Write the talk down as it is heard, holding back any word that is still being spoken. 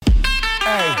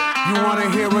You wanna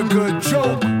hear a good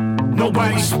joke?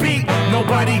 Nobody speak,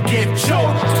 nobody get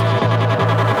choked.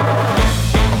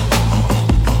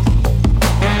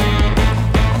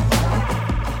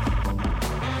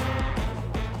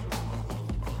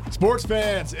 Sports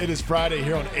fans, it is Friday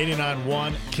here on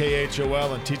 89.1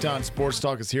 KHOL, and Teton Sports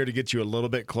Talk is here to get you a little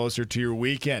bit closer to your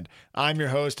weekend. I'm your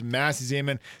host, Massey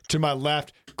Zeman. To my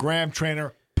left, Graham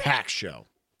Trainer, Pack Show.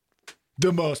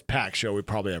 The most packed show we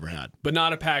probably ever had. But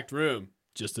not a packed room.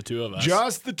 Just the two of us.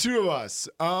 Just the two of us.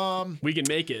 We can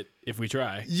make it if we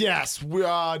try. Yes, we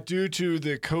due to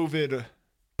the COVID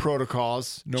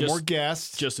protocols, no more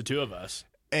guests. Just the two of us.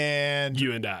 And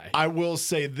you and I. I will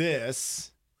say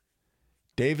this.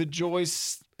 David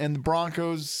Joyce and the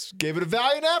Broncos gave it a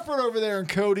valiant effort over there in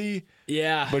Cody.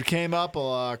 Yeah. But came up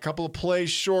a couple of plays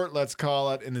short, let's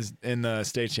call it, in the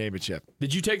state championship.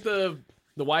 Did you take the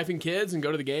wife and kids and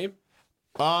go to the game?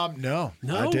 No,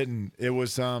 I didn't. It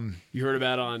was You heard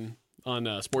about on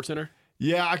SportsCenter?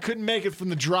 Yeah, I couldn't make it from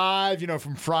the drive.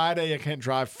 From Friday, I can't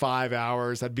drive 5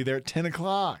 hours. I'd be there at 10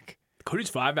 o'clock. Cody's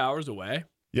 5 hours away.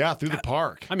 Yeah, through the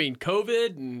park. I mean,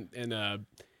 COVID and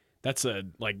that's a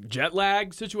jet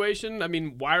lag situation. I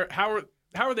mean, how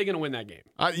are they going to win that game?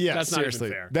 Yeah, that's seriously.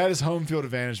 not even fair. That is home field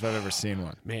advantage if I've ever seen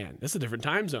one. Man, that's a different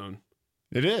time zone.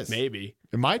 It is. Maybe.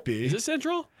 It might be. Is it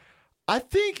Central? I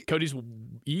think Cody's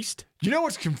East. You know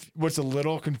what's a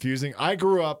little confusing? I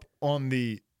grew up on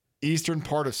the eastern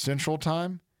part of Central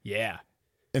Time. Yeah.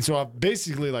 And so I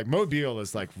basically Mobile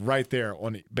is right there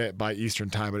by Eastern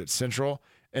Time, but it's Central.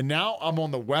 And now I'm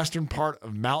on the western part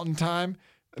of Mountain Time.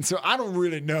 And so I don't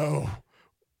really know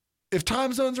if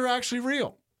time zones are actually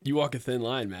real. You walk a thin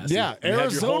line, Massey. Yeah,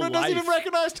 Arizona doesn't even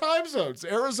recognize time zones.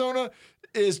 Arizona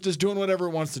is just doing whatever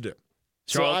it wants to do.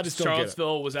 So I just don't get it.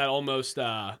 Charlottesville, was that almost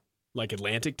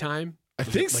Atlantic time? I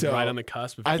think so. Right on the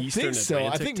cusp of Eastern think so.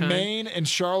 Atlantic I think time? Maine and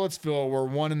Charlottesville were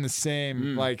one in the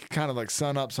same, kind of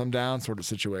sun up, sun down sort of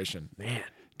situation. Man.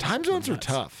 Time zones are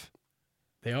tough.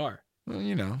 They are.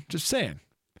 Well, just saying.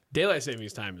 Daylight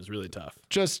savings time is really tough.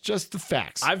 Just the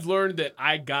facts. I've learned that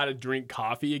I got to drink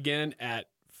coffee again at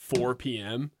 4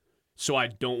 p.m., so I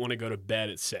don't want to go to bed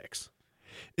at 6.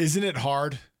 Isn't it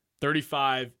hard?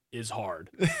 35 is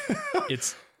hard.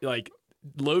 It's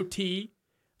low T,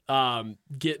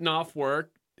 getting off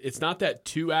work. It's not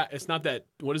that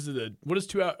what is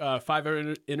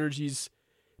 5 energies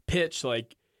pitch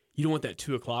like? You don't want that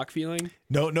 2 o'clock feeling.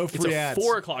 No free ads. It's a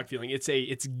 4 o'clock feeling.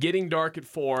 It's getting dark at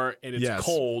 4 and it's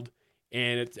cold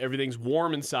and everything's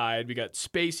warm inside. We got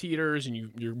space heaters and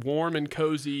you're warm and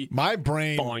cozy. My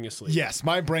brain falling asleep. Yes,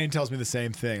 my brain tells me the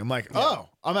same thing. I'm like,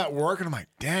 I'm at work and I'm like,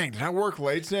 dang, did I work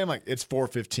late today? I'm like, it's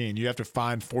 4:15. You have to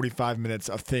find 45 minutes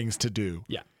of things to do.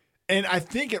 Yeah, and I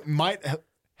think it might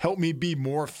help me be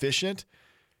more efficient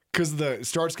because it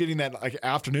starts getting that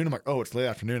afternoon. I'm like, oh, it's late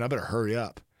afternoon. I better hurry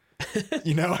up.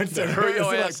 Instead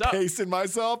of pacing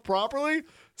myself properly.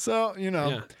 So,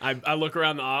 Yeah. I look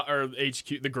around the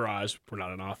HQ, the garage. We're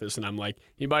not an office. And I'm like,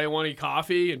 anybody want any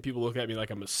coffee? And people look at me like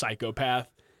I'm a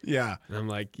psychopath. Yeah. And I'm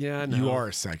like, yeah, no. You are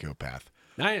a psychopath.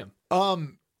 I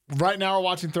am. Right now we're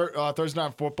watching Thursday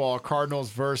Night Football, Cardinals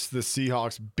versus the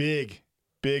Seahawks. Big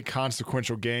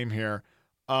consequential game here.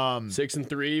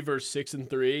 6-3 versus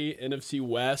 6-3, NFC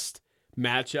West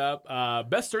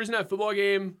matchup. Best Thursday Night Football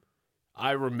game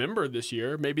I remember this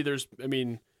year. Maybe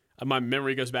my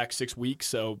memory goes back 6 weeks,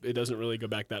 so it doesn't really go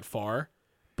back that far.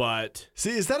 But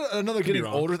see, is that another getting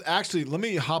older? Actually, let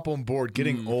me hop on board.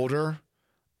 Getting older.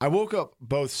 I woke up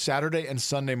both Saturday and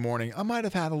Sunday morning. I might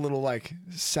have had a little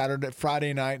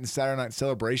Friday night and Saturday night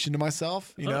celebration to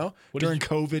myself, during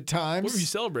COVID times. What were you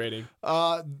celebrating?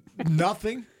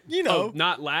 Nothing.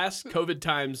 Not last COVID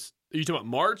times. Are you talking about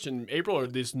March and April or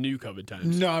this new COVID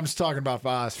times? No, I'm just talking about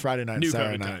Friday night and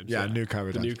Saturday night. Times, yeah, new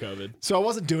COVID times. New COVID. So I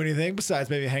wasn't doing anything besides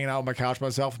maybe hanging out on my couch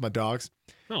myself with my dogs.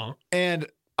 Oh. And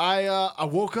I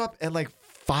woke up at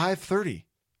 5:30. I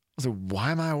was like,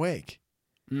 why am I awake?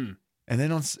 And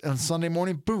then on Sunday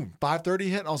morning, boom, 5:30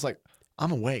 hit. And I was like,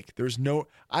 I'm awake.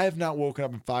 I have not woken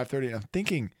up at 5:30. And I'm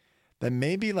thinking that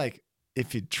maybe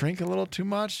if you drink a little too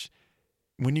much,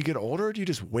 when you get older, do you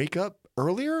just wake up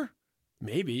earlier?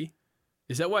 Maybe.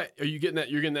 Is that what? Are you getting that?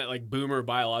 You're getting that boomer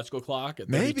biological clock at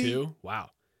 32? Maybe. Wow.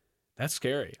 That's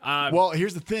scary. Well,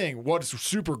 here's the thing. What's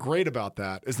super great about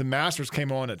that is the Masters came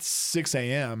on at 6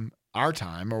 a.m. our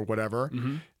time or whatever.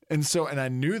 Mm-hmm. And I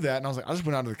knew that. And I was like, I just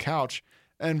went out to the couch.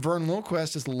 And Vern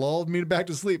Lilquist just lulled me back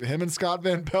to sleep. Him and Scott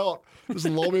Van Pelt just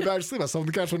lulled me back to sleep. I sat on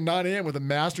the couch at 9 a.m. with the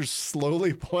Masters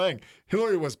slowly playing.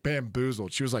 Hillary was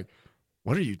bamboozled. She was like,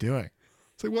 what are you doing?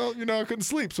 It's like, well, I couldn't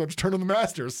sleep, so I just turned on the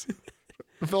Masters.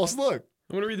 I fell asleep.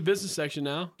 I'm gonna read the business section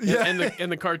now. Yeah.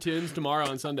 And the cartoons tomorrow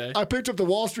on Sunday. I picked up the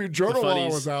Wall Street Journal while I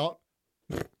funnies. was out.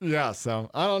 Yeah, so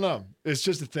I don't know. It's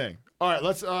just a thing. All right,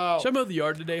 let's. Should I mow the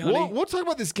yard today, honey? We'll talk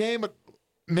about this game, but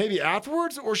maybe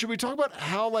afterwards, or should we talk about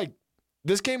how like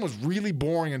this game was really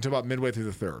boring until about midway through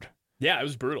the third? Yeah, it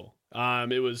was brutal.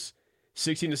 It was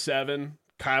 16-7.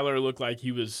 Kyler looked like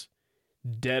he was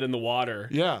dead in the water.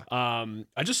 Yeah.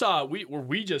 I just saw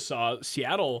we just saw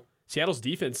Seattle's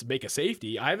defense make a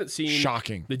safety. I haven't seen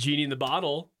Shocking. the genie in the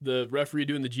bottle, the referee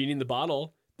doing the genie in the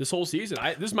bottle this whole season.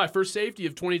 This is my first safety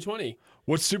of 2020.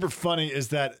 What's super funny is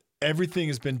that everything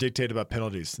has been dictated about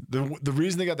penalties. The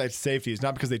reason they got that safety is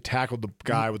not because they tackled the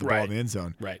guy with the ball in the end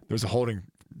zone. Right. There was a holding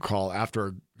call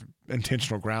after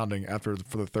intentional grounding for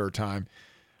the third time.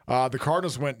 The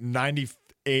Cardinals went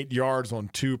 98 yards on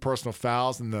 2 personal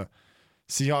fouls, and the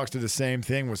Seahawks did the same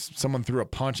thing. Was someone threw a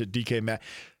punch at DK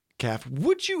Metcalf?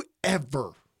 Would you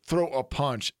ever throw a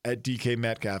punch at DK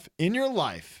Metcalf in your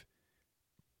life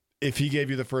if he gave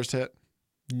you the first hit?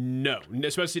 No,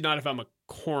 especially not if I'm a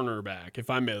cornerback. If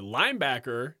I'm a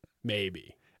linebacker,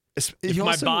 maybe. If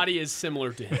my body is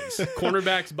similar to his.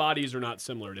 Cornerbacks' bodies are not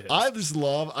similar to his.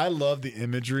 I love the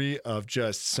imagery of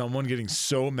just someone getting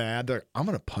so mad. They're like, I'm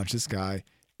going to punch this guy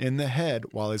in the head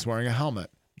while he's wearing a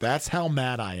helmet. That's how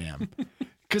mad I am.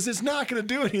 Because it's not going to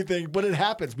do anything, but it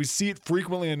happens. We see it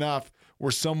frequently enough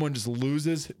where someone just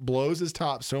blows his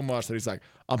top so much that he's like,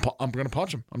 I'm going to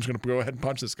punch him. I'm just going to go ahead and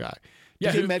punch this guy.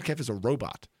 Yeah, DK Metcalf is a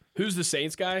robot. Who's the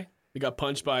Saints guy? He got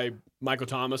punched by Michael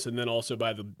Thomas and then also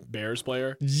by the Bears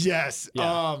player. Yes. Yeah,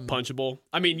 punchable.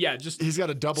 I mean, yeah, just he's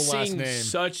got a double last name. Seeing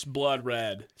such blood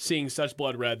red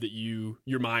that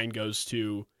your mind goes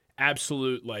to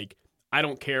absolute, like, I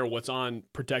don't care what's on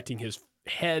protecting his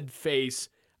head, face.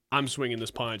 I'm swinging this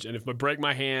punch. And if I break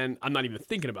my hand, I'm not even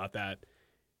thinking about that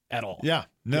at all. Yeah.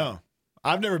 No.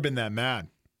 I've never been that mad.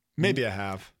 Maybe I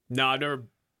have. No, I've never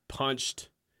punched.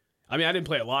 I mean, I didn't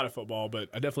play a lot of football, but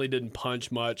I definitely didn't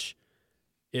punch much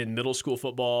in middle school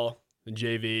football and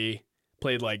JV.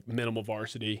 Played like minimal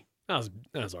varsity. That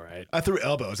was all right. I threw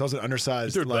elbows. I was an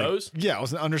undersized. You threw elbows? Yeah, I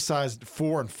was an undersized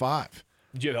 4 and 5.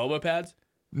 Did you have elbow pads?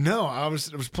 No, I was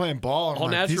playing ball. And All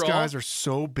natural? These guys are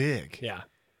so big. Yeah.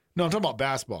 No, I'm talking about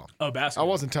basketball. Oh, basketball. I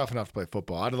wasn't tough enough to play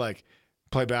football. I'd like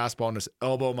play basketball and just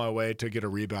elbow my way to get a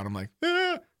rebound. I'm like,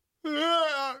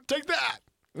 take that.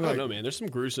 I don't know, man. There's some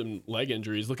gruesome leg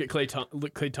injuries. Look at Clay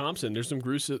Thompson. There's some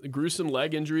gruesome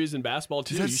leg injuries in basketball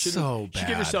too. That's You should bad.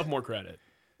 give yourself more credit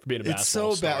for being a It's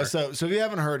basketball so bad. star. So if you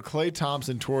haven't heard, Clay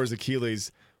Thompson tore his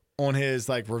Achilles on his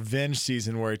like revenge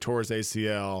season where he tore his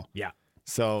ACL. Yeah.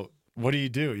 So what do?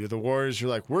 You're the Warriors. You're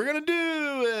like, we're gonna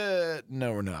do it.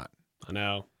 No, we're not. I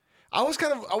know. I was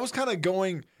kind of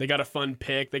going. They got a fun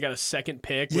pick. They got a second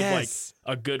pick Yes. with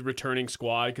like a good returning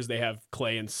squad because they have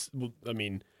Clay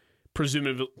and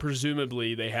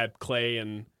presumably they had Clay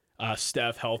and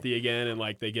Steph healthy again, and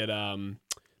like they get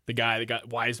the guy that got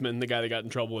Wiseman, the guy that got in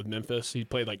trouble with Memphis. He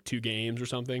played like 2 games or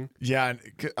something. Yeah, and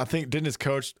I think didn't his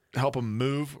coach help him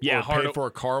move? Yeah, or pay for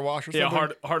a car wash or something. Yeah,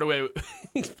 Hardaway.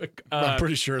 I'm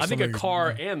pretty sure. I think a something-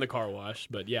 car and the car wash,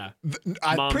 but yeah,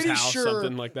 I'm Mom's pretty house, sure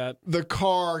something like that. the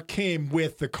car came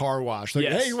with the car wash. Like,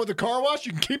 Yes. hey, you want the car wash?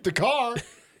 You can keep the car.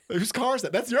 Whose car is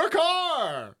that? That's your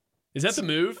car. Is that the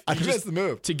move? I think that's the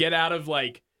move. To get out of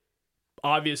like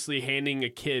obviously handing a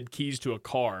kid keys to a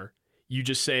car. You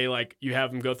just say like you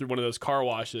have him go through one of those car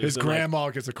washes. His and, like, grandma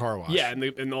gets a car wash. yeah,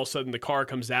 and all of a sudden the car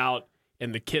comes out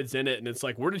and the kid's in it, and it's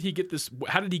like, where did he get this?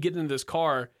 How did he get into this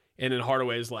car? And then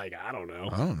Hardaway's like, I don't know.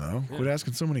 I don't know. Quit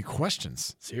asking so many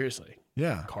questions. Seriously,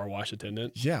 Yeah. car wash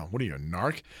attendant. Yeah. What are you, a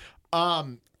narc?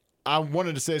 I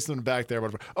wanted to say something back there.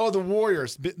 But, the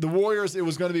Warriors. The Warriors, it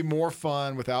was going to be more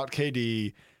fun without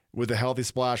KD, with the healthy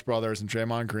Splash Brothers and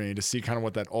Draymond Green, to see kind of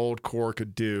what that old core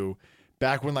could do.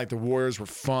 Back when like the Warriors were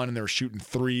fun and they were shooting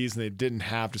threes and they didn't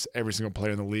have just every single player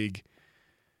in the league.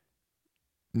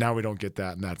 Now we don't get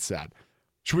that, and that's sad.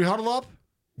 Should we huddle up?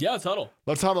 Yeah, it's huddle.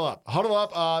 Let's huddle up. Huddle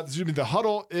up. The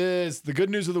huddle is the good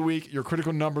news of the week, your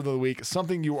critical number of the week,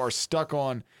 something you are stuck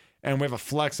on, and we have a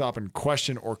flex up and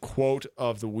question or quote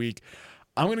of the week.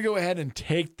 I'm going to go ahead and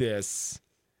take this.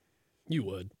 You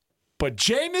would. But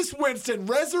Jameis Winston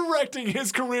resurrecting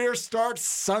his career starts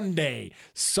Sunday.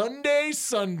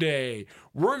 Sunday.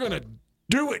 We're going to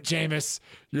do it, Jameis.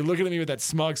 You're looking at me with that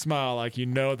smug smile like you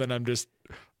know that I'm just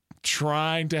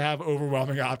trying to have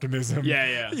overwhelming optimism.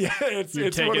 Yeah. Yeah, it's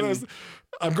one of those.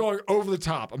 I'm going over the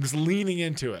top. I'm just leaning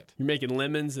into it. You're making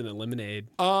lemons and a lemonade.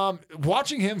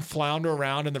 Watching him flounder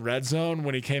around in the red zone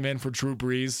when he came in for Drew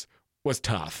Brees was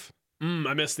tough.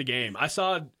 I missed the game. I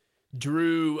saw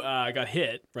Drew got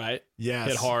hit, right? Yes.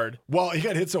 Hit hard. Well, he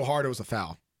got hit so hard it was a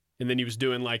foul. And then he was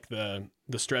doing like the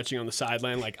the stretching on the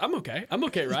sideline, like, I'm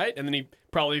okay, right? And then he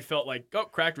probably felt like, oh,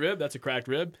 cracked rib, that's a cracked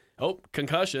rib. Oh,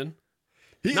 concussion.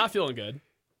 Not feeling good.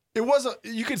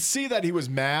 You could see that he was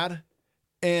mad.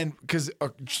 And because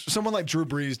someone like Drew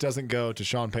Brees doesn't go to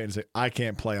Sean Payton and say, I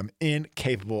can't play. I'm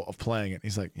incapable of playing it.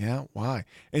 He's like, yeah, why?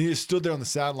 And he just stood there on the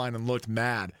sideline and looked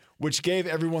mad, which gave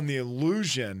everyone the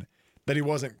illusion that he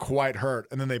wasn't quite hurt.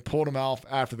 And then they pulled him off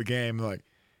after the game. They're like,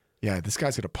 yeah, this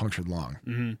guy's got a punctured lung.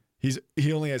 Mm-hmm.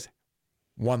 He only has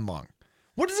one lung.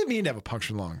 What does it mean to have a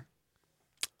punctured lung?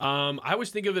 I always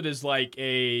think of it as like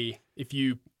if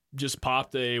you just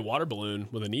popped a water balloon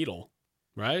with a needle,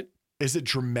 right? Is it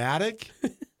dramatic?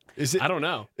 Is it? I don't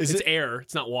know. It's air.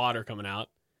 It's not water coming out.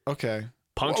 Okay.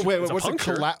 Puncture. Wait, it's what's a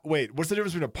puncture. what's the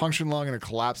difference between a punctured lung and a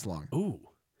collapsed lung? Ooh.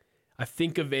 I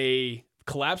think of a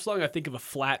collapsed lung. I think of a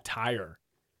flat tire.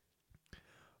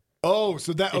 Oh,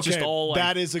 so that It's okay. just all, like,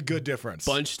 that is a good difference.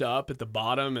 Bunched up at the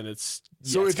bottom, and it's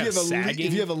So it's if you sagging.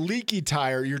 if you have a leaky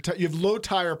tire, you have low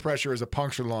tire pressure as a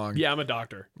punctured lung. Yeah, I'm a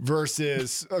doctor.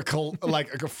 Versus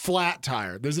like a flat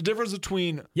tire. There's a difference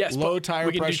between Yes, low but tire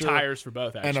we can pressure do tires for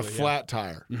both, actually, and a yeah. flat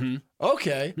tire. Mm-hmm.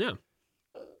 Okay. Yeah.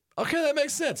 Okay, that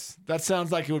makes sense. That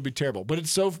sounds like it would be terrible. But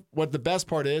it's so. What the best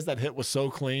part is, that hit was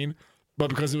so clean, but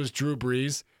because it was Drew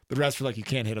Brees, the refs were like, you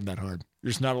can't hit him that hard. You're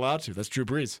just not allowed to. That's Drew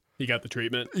Brees. He got the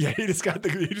treatment. Yeah, he just got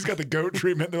the goat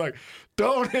treatment. They're like,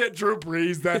 don't hit Drew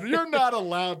Brees. That you're not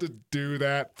allowed to do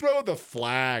that. Throw the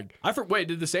flag. Wait,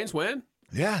 did the Saints win?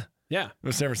 Yeah, Yeah, it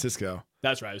was San Francisco.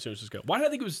 that's right. It was San Francisco. Why did I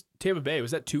think it was Tampa Bay?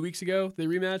 Was that 2 weeks ago they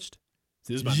rematched?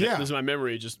 See, this is my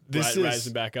memory just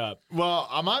rising back up. Well,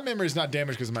 my memory is not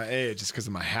damaged because of my age, it's because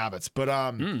of my habits. But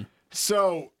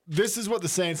so this is what the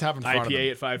Saints have in front of them.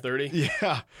 IPA at 5:30.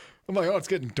 Yeah. I'm like, oh, it's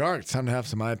getting dark. It's time to have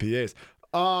some IPAs.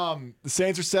 The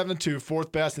Saints are 7-2,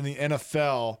 fourth best in the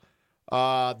NFL.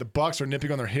 The Bucs are nipping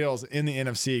on their heels in the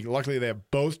NFC. Luckily, they have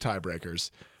both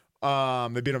tiebreakers.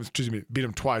 They beat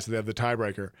them twice, so they have the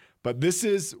tiebreaker. But this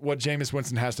is what Jameis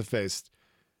Winston has to face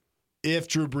if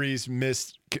Drew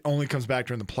Brees only comes back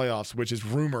during the playoffs, which is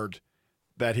rumored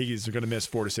that he's going to miss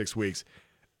 4 to 6 weeks.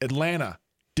 Atlanta,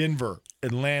 Denver,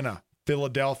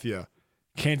 Philadelphia,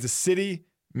 Kansas City,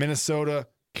 Minnesota,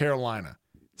 Carolina.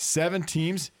 7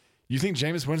 teams. You think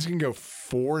Jameis Winston can go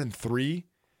 4-3?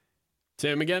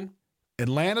 Say him again.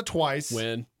 Atlanta twice.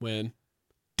 Win.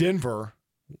 Denver.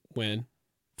 Win.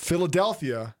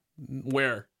 Philadelphia.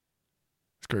 Where?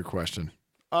 That's a great question.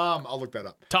 I'll look that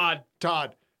up.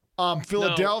 Todd.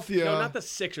 Philadelphia. No, not the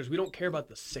Sixers. We don't care about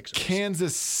the Sixers.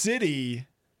 Kansas City.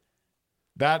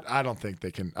 That I don't think they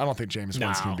can. I don't think Jameis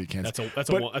Winston can beat Kansas. That's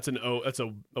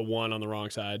a one on the wrong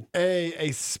side.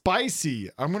 A spicy.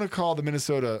 I'm going to call the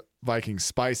Minnesota Vikings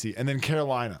spicy, and then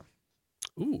Carolina.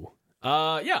 Ooh.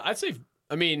 Yeah, I'd say.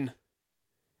 I mean,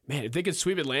 man, if they could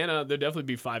sweep Atlanta, they'd definitely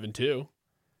be 5-2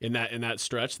 in that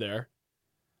stretch there.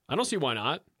 I don't see why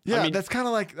not. Yeah, I mean, that's kind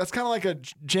of like a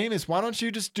Jameis. Why don't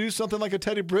you just do something like a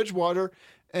Teddy Bridgewater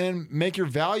and make your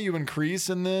value increase,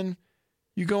 and then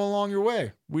you go along your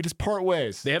way. We just part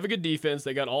ways. They have a good defense.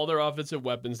 They got all their offensive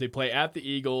weapons. They play at the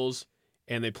Eagles,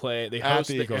 and they host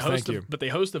the Eagles. Thank you. But they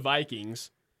host the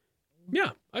Vikings.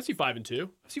 Yeah, I see 5-2.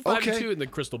 I see 5-2 in the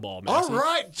crystal ball, man. All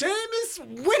right, Jameis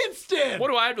Winston. What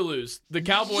do I have to lose? The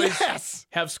Cowboys Yes!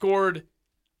 have scored.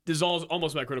 This is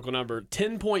almost my critical number.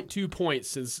 10.2 points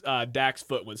since Dak's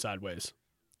foot went sideways.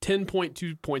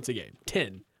 10.2 points a game.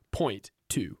 10.2.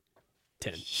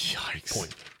 10. Yikes.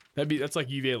 Point. That's like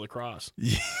UVA lacrosse.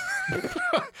 Yeah.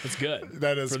 That's good.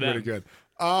 That is pretty good.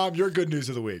 Your good news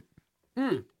of the week.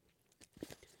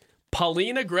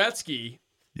 Paulina Gretzky,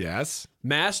 Yes.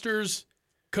 Masters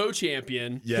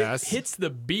co-champion, Yes. hits the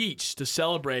beach to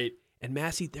celebrate. And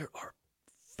Massey, there are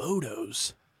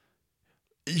photos.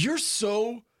 You're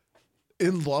so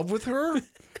in love with her,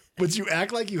 but you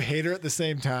act like you hate her at the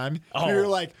same time. Oh, You're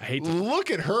like, I hate look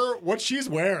at her, what she's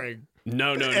wearing.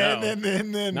 No. And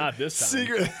then Not this time.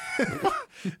 secret.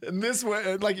 And this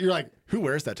way, like you're like, who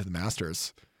wears that to the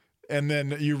Masters? And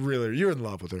then you're in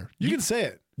love with her. You can say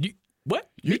it.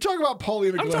 What? You talk about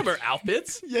Paulina Gretzky. I'm talking about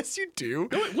outfits Yes, you do.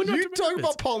 No, when do I You talk about talk outfits?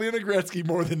 about Paulina Gretzky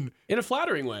more than in a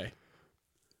flattering way.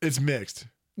 it's mixed.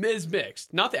 It's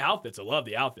mixed. Not the outfits. I love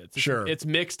the outfits. Sure. It's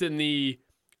mixed in the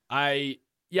I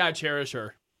cherish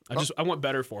her. I want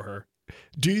better for her.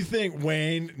 Do you think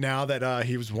Wayne, now that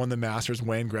he won the Masters,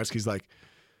 Wayne Gretzky's like,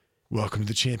 welcome to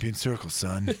the champion circle,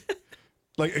 son?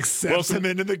 Like accepts him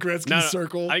into the Gretzky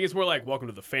circle? I think it's more like welcome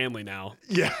to the family now,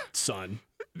 Yeah. son.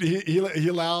 He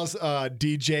allows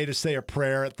DJ to say a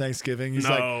prayer at Thanksgiving. He's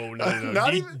No.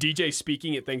 not even- DJ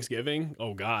speaking at Thanksgiving.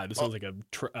 Oh God, this sounds like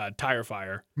a tire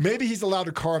fire. maybe he's allowed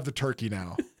to carve the turkey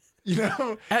now. You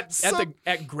know,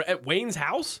 At Wayne's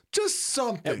house? just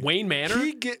something. At Wayne Manor?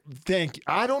 Thank you.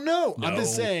 I don't know. I'm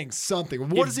just No. saying something.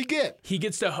 What does he get? He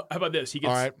gets to. How about this? He gets.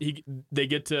 All right. They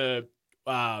get to.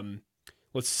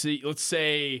 Let's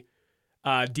say,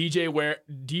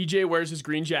 DJ wears his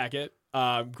green jacket.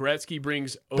 Gretzky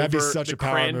brings That'd be over such the a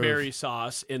power cranberry move.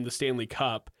 sauce in the Stanley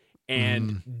Cup,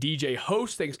 and DJ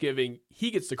hosts Thanksgiving. He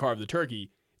gets to carve the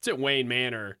turkey. It's at Wayne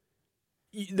Manor.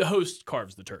 The host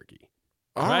carves the turkey.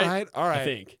 All right? right. I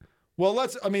think. Well,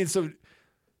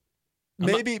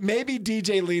 maybe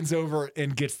DJ leans over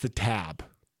and gets the tab.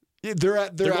 Yeah, they're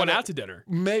Going out to dinner.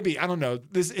 Maybe, I don't know.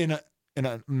 This in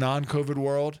a non-COVID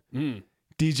world,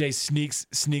 DJ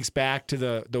sneaks back to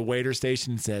the waiter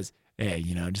station and says, "Hey,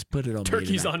 just put it on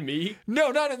Turkey's me on me.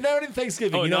 No, not in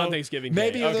Thanksgiving. Oh, not on Thanksgiving Day.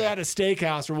 Maybe Okay. they're at a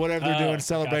steakhouse or whatever they're doing,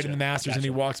 celebrating gotcha, the Masters, and he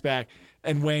gotcha. walks back,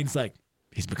 and Wayne's like,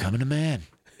 "He's becoming a man.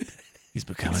 He's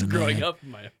becoming a man. Growing up,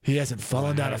 He hasn't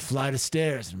fallen down a flight of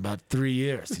stairs in about 3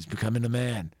 years. He's becoming a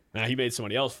man." nah, he made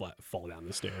somebody else fall down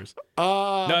the stairs.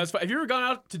 No, No, it's fine. Have you ever gone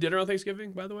out to dinner on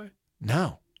Thanksgiving? By the way,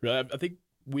 no. really, I think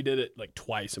we did it like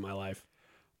twice in my life.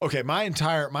 Okay, my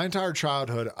entire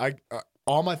childhood,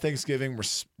 all my Thanksgiving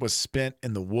was spent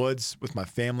in the woods with my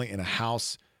family in a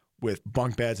house with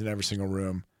bunk beds in every single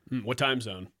room. What time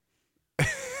zone?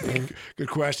 Good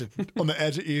question. On the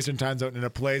edge of Eastern Time Zone in a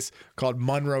place called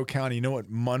Monroe County. You know what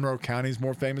Monroe County is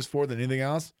more famous for than anything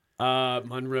else?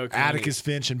 Monroe County. Atticus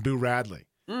Finch and Boo Radley.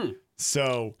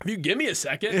 So If you give me a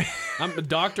second, I'm a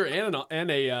doctor and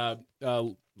a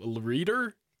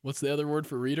reader. What's the other word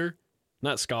for reader?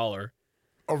 Not scholar.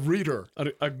 a reader,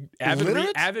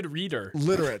 Avid reader.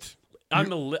 literate. I'm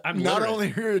Not literate.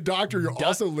 only are you a doctor, you're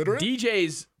also literate.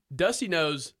 DJ's Dusty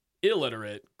knows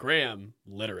illiterate. Graham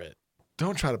literate.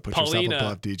 Don't try to put Paulina, yourself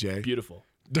above DJ. Beautiful.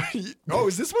 Oh,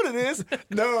 is this what it is?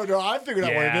 No, I figured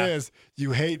out what Yeah. it is.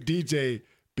 You hate DJ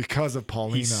because of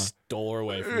Paulina. He stole her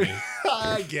away from me.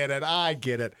 I get it.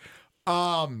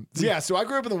 Yeah, so I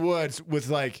grew up in the woods with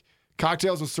like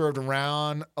cocktails was served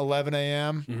around 11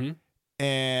 a.m.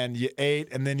 And you ate,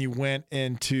 and then you went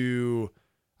into.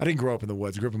 I didn't grow up in the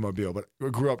woods. I grew up in Mobile, but I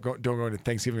grew up going to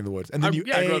Thanksgiving in the woods. And then you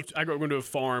ate. I grew up going to a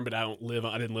farm, but I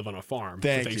didn't live on a farm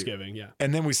Thank for you. Thanksgiving. Yeah.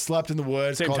 And then we slept in the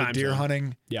woods, Same called it time deer zone.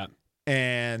 hunting. Yeah.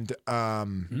 And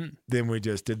then we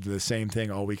just did the same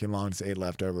thing all weekend long, just ate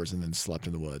leftovers and then slept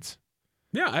in the woods.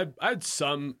 Yeah, I had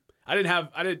some. I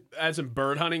had some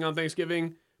bird hunting on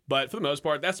Thanksgiving, but for the most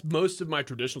part, that's most of my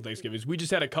traditional Thanksgivings. We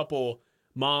just had a couple.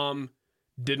 Mom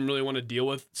didn't really want to deal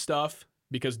with stuff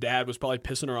because Dad was probably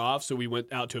pissing her off, so we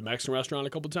went out to a Mexican restaurant a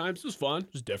couple times. It was fun.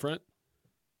 It was different.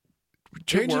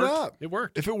 Change it worked. up. It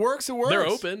worked. If it works, it works. They're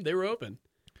open. They were open.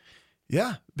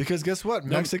 Yeah, because guess what?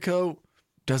 Mexico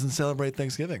doesn't celebrate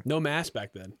Thanksgiving. No mask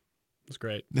back then. It was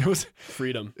great.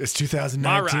 Freedom. It's 2019.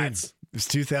 My rights. It's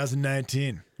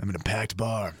 2019. I'm in a packed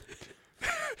bar.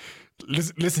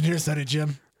 Listen here, Sonny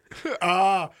Jim.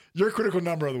 Your critical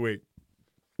number of the week.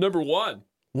 Number one.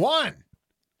 One.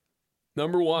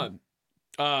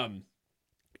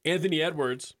 Anthony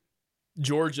Edwards,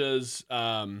 Georgia's.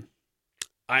 I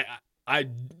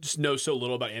just know so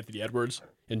little about Anthony Edwards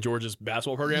and Georgia's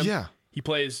basketball program. Yeah. He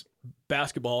plays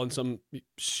basketball in some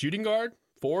shooting guard,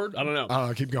 forward. I don't know. I don't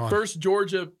know. Keep going. First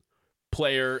Georgia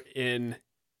player in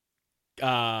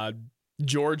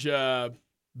Georgia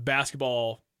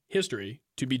basketball history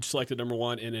to be selected number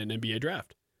one in an NBA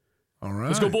draft. All right.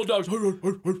 Let's go Bulldogs.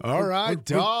 All right,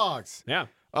 dogs. Yeah.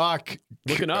 Looking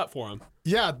Looking up for him.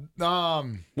 Yeah.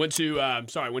 Went to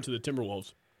the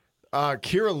Timberwolves.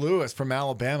 Kira Lewis from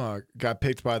Alabama got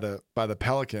picked by the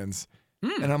Pelicans,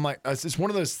 and I'm like, it's one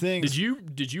of those things.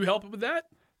 Did you help with that?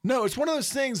 No, it's one of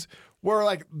those things where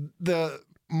like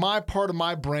my part of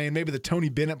my brain, maybe the Tony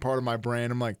Bennett part of my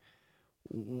brain, I'm like,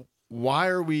 why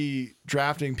are we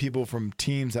drafting people from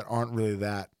teams that aren't really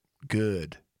that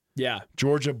good? Yeah.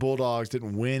 Georgia Bulldogs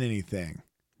didn't win anything.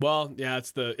 Well, yeah,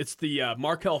 it's the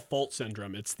Markelle Fultz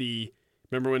syndrome.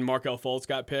 Remember when Markelle Fultz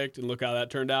got picked and look how that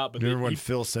turned out? But Remember when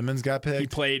Phil Simmons got picked? he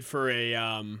played for a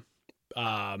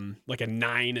like a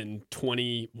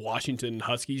 9-20 Washington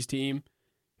Huskies team,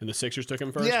 and the Sixers took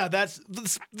him first. Yeah, that's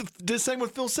the same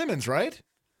with Phil Simmons, right?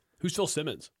 Who's Phil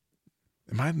Simmons?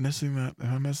 Am I missing that?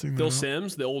 Phil up?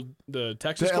 Sims, the The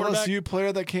Texas quarterback. LSU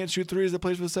player that can't shoot threes that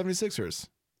plays for the 76ers.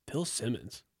 Phil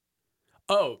Simmons.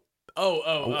 Oh,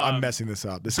 I'm messing this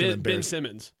up. This is Ben embarrassing.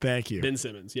 Simmons. Thank you. Ben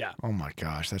Simmons, yeah. Oh my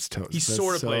gosh, that's He's that's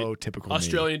sort of so played. typical.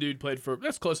 Australian dude played for.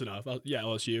 That's close enough. Yeah,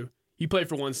 LSU. He played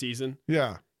for one season. Me.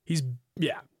 Yeah. He's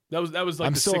That was like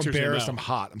I'm the so Sixers embarrassed. MO. I'm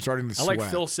hot. I'm starting to I sweat. like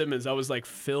Phil Simmons. I was like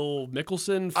Phil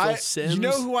Mickelson, Phil Sims. You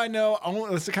know who I know?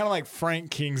 It's kind of like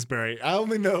Frank Kingsbury. I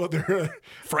only know they're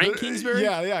Frank Kingsbury?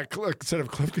 Yeah. Instead of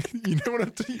Cliff, you know what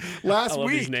I'm saying? Last I love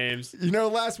week, these names. you know,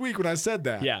 last week when I said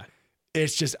that, Yeah.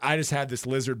 it's just I just had this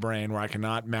lizard brain where I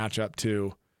cannot match up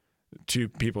to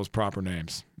people's proper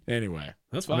names. Anyway,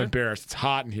 That's I'm fine. embarrassed. It's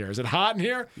hot in here. Is it hot in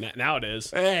here? Now it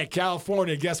is. Hey,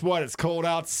 California, guess what? It's cold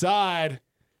outside.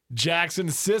 Jackson,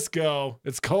 Cisco,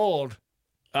 it's cold.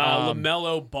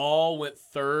 LaMelo Ball went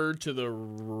third to the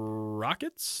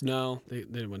Rockets. No, they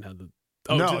wouldn't have the.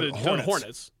 Oh, No, to the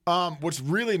Hornets. What's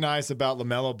really nice about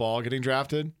LaMelo Ball getting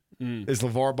drafted is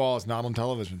LeVar Ball is not on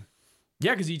television.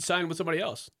 Yeah, because he signed with somebody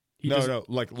else. No,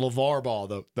 like LeVar Ball,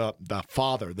 the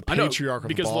father, the I know, patriarch of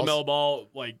because balls. LaMelo Ball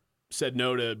like said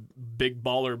no to big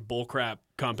baller bullcrap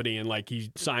company and like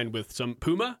he signed with some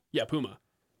Puma. Yeah, Puma.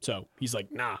 So he's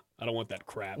like, nah, I don't want that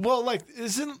crap. Well, like,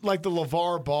 isn't like the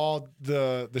LeVar Ball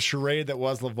the charade that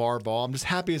was LeVar Ball? I'm just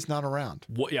happy it's not around.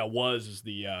 What? Yeah, was is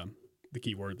the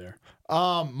key word there.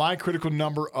 My critical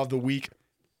number of the week,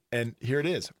 and here it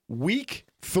is. Week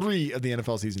 3 of the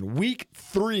NFL season. Week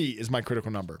 3 is my critical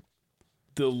number.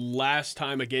 The last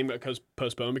time a game got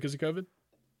postponed because of COVID?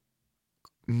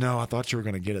 No, I thought you were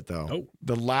going to get it, though. Oh.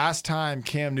 The last time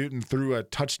Cam Newton threw a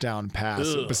touchdown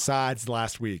pass besides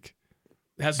last week.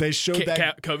 They showed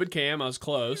that COVID Cam. I was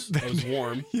close. I was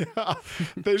warm. Yeah.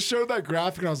 They showed that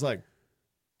graphic, and I was like,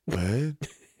 what?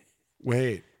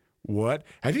 Wait, what?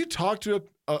 Have you talked to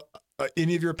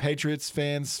any of your Patriots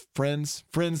fans, friends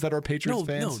that are Patriots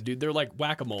fans? No, dude. They're like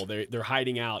whack-a-mole. They're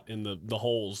hiding out in the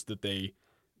holes that they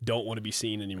don't want to be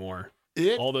seen anymore.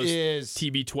 All those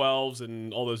TB12s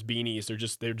and all those beanies,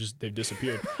 they've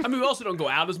disappeared. I mean, we also don't go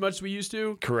out as much as we used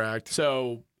to. Correct.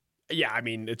 So, yeah, I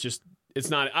mean, it's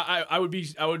not. I would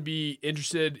be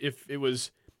interested if it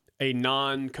was a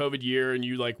non-COVID year and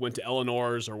you like went to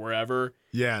Eleanor's or wherever.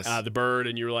 Yes. The Bird,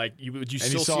 and you were like, would you and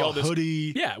still you saw see all this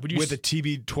hoodie? Yeah. Would you with a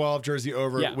TB12 jersey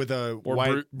over it with a or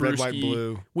white, red, white, Brewski.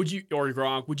 blue? Would you or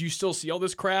Gronk? Would you still see all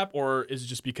this crap, or is it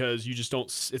just because you just don't?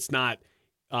 It's not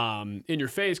in your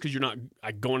face because you're not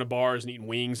like going to bars and eating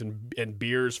wings and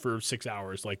beers for 6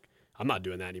 hours. Like I'm not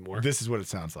doing that anymore. This is what it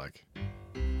sounds like.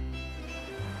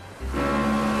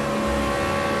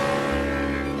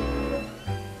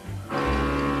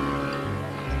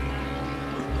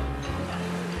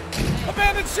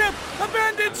 Abandoned ship!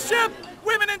 Abandoned ship!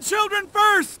 Women and children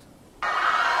first!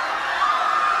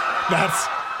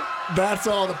 That's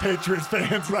all the Patriots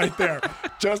fans right there.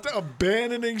 Just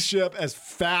abandoning ship as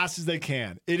fast as they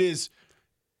can. It is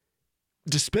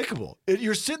despicable.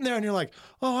 You're sitting there and you're like,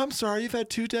 oh, I'm sorry. You've had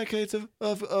 2 decades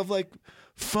of like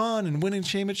fun and winning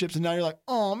championships. And now you're like,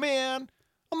 oh, man,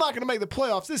 I'm not going to make the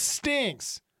playoffs. This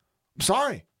stinks. I'm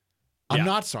sorry. I'm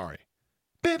not sorry.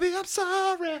 Baby, I'm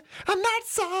sorry. I'm not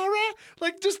sorry.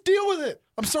 Like, just deal with it.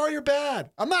 I'm sorry you're bad.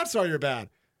 I'm not sorry you're bad.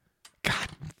 God,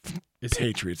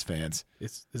 Patriots fans.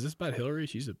 Is this about Hillary?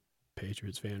 She's a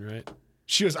Patriots fan, right?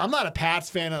 She goes, I'm not a Pats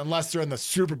fan unless they're in the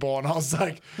Super Bowl. And I was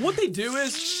like, what they do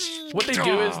is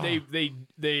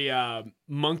they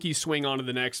monkey swing onto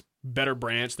the next better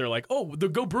branch. They're like, oh,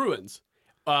 go Bruins.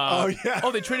 Oh,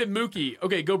 they traded Mookie.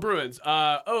 Okay, go Bruins.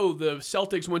 The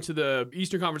Celtics went to the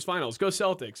Eastern Conference Finals. Go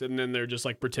Celtics. And then they're just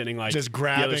like pretending like just the other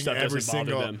grabbing stuff every doesn't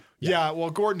bother single. them. Yeah,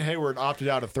 well, Gordon Hayward opted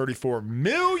out of $34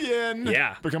 million.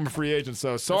 Yeah, become a free agent.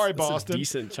 So sorry, that's Boston. A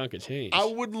decent chunk of change. I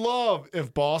would love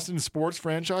if Boston sports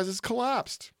franchises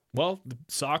collapsed. Well, the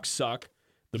Sox suck.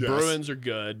 The Bruins are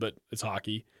good, but it's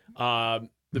hockey. The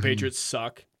Patriots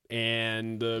suck,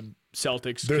 and the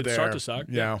Celtics could start to suck.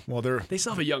 Yeah, well, they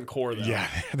still have a young core, though. Yeah,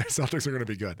 the Celtics are going to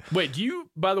be good. Wait, do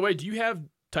you have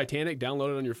Titanic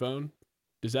downloaded on your phone?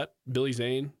 Is that Billy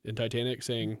Zane in Titanic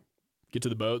saying, get to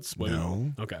the boats?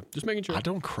 No. Okay, just making sure. I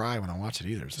don't cry when I watch it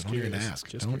either, so don't even ask.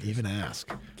 Don't even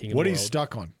ask. King what are you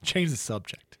stuck on? Change the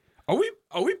subject. Are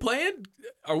we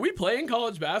playing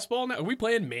college basketball now? Are we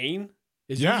playing Maine?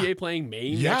 Is UVA playing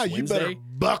Maine next Wednesday? You better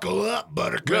buckle up,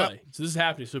 Buttercup. Really? So this is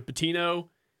happening. So Patino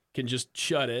can just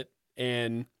shut it,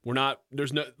 and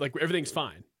everything's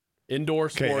fine. Indoor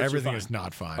sports everything are fine. is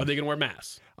not fine. Are they going to wear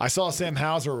masks? I saw Sam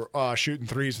Hauser shooting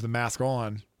threes with a mask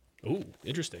on. Ooh,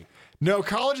 interesting. No,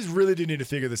 colleges really do need to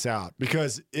figure this out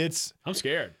because I'm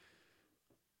scared.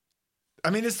 I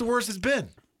mean, it's the worst it's been.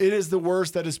 It is the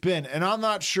worst that it's been. And I'm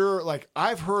not sure, like,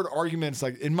 I've heard arguments,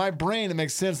 like, in my brain, it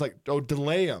makes sense, like, oh,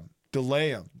 delay them.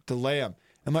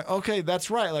 I'm like, okay,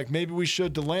 that's right. Like, maybe we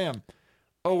should delay them.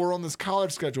 Oh, we're on this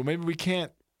college schedule. Maybe we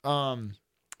can't delay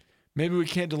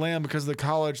them because the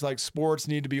college, like, sports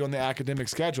need to be on the academic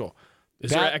schedule.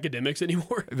 Is there academics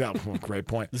anymore? Great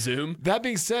point. Zoom. That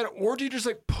being said, or do you just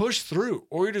like push through,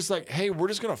 or you're just like, hey, we're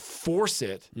just gonna force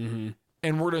it, and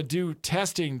we're gonna do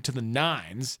testing to the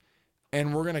nines,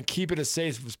 and we're gonna keep it as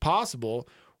safe as possible.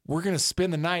 We're gonna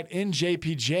spend the night in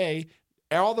JPJ.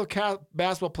 All the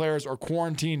basketball players are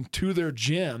quarantined to their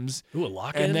gyms, Ooh, a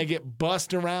lock-in? and they get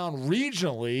bussed around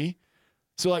regionally.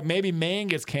 So like maybe Maine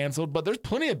gets canceled, but there's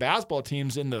plenty of basketball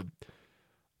teams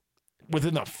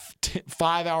within the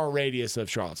 5-hour radius of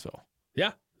Charlottesville.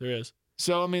 Yeah, there is.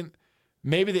 So, I mean,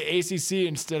 maybe the ACC,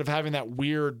 instead of having that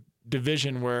weird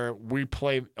division where we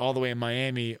play all the way in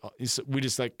Miami, we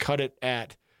just like cut it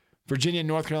at Virginia,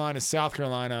 North Carolina, South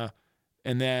Carolina,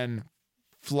 and then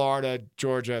Florida,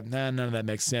 Georgia. None of that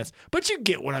makes sense. But you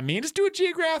get what I mean. Just do it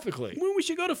geographically. Well, we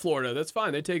should go to Florida. That's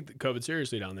fine. They take COVID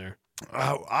seriously down there.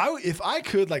 If I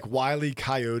could, like Wile E.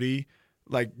 Coyote,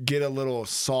 like get a little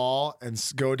saw and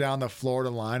go down the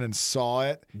Florida line and saw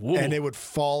it, Whoa. and it would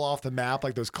fall off the map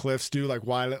like those cliffs do, like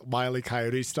Wile E.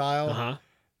 Coyote style. Uh-huh.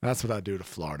 That's what I'd do to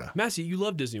Florida. Massey, you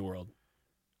love Disney World.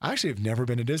 I actually have never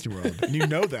been to Disney World, and you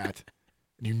know that.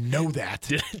 You know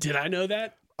that. Did I know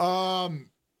that?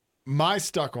 My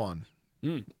stuck on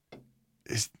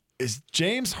is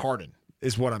James Harden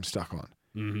is what I'm stuck on.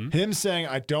 Mm-hmm. Him saying,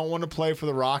 I don't want to play for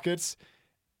the Rockets,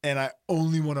 and I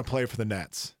only want to play for the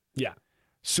Nets. Yeah.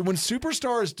 So when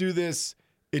superstars do this,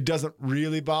 it doesn't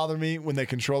really bother me when they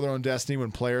control their own destiny,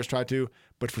 when players try to.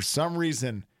 But for some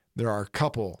reason, there are a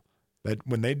couple that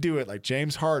when they do it, like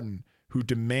James Harden, who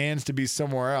demands to be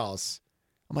somewhere else,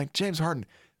 I'm like, James Harden,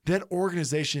 that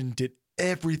organization did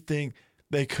everything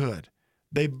they could.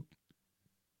 They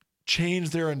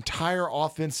changed their entire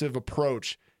offensive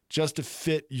approach just to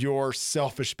fit your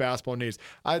selfish basketball needs.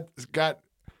 I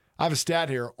have a stat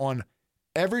here on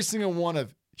every single one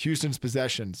of Houston's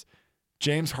possessions.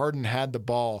 James Harden had the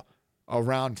ball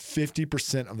around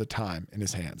 50% of the time in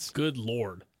his hands. Good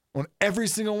Lord. On every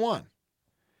single one.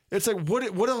 It's like,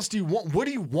 what else do you want? What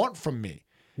do you want from me?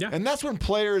 Yeah. And that's when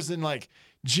players and like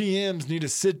GMs need to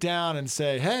sit down and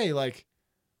say, hey, like,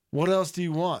 what else do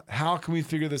you want? How can we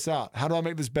figure this out? How do I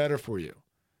make this better for you?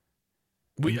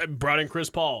 We brought in Chris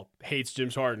Paul, hates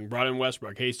James Harden. Brought in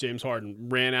Westbrook, hates James Harden.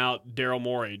 Ran out Daryl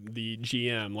Morey, the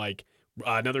GM. Like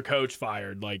another coach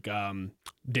fired, like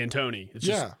D'Antoni. It's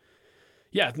just,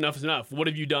 yeah, enough is enough. What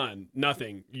have you done?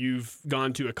 Nothing. You've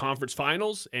gone to a conference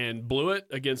finals and blew it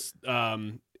against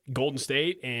Golden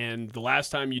State. And the last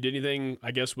time you did anything,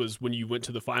 I guess, was when you went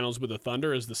to the finals with the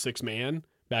Thunder as the sixth man.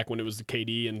 Back when it was the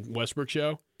KD and Westbrook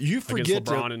show. You forget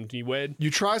against LeBron and D Wade. You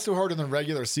try so hard in the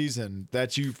regular season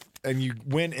that you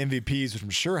win MVPs, which I'm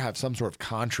sure have some sort of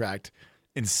contract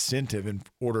incentive in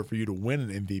order for you to win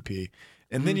an MVP.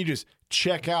 And then you just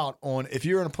check out on, if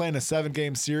you're going to play in a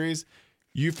 7-game series,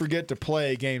 you forget to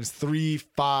play games 3,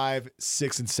 5,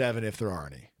 6, and 7 if there are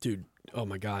any. Dude, oh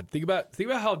my God. Think about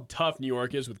how tough New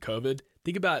York is with COVID.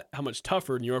 Think about how much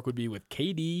tougher New York would be with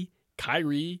KD,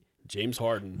 Kyrie, James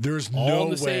Harden. There's all no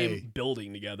in the way. same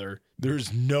building together.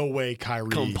 There's no way Kyrie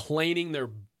complaining their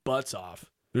butts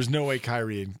off. There's no way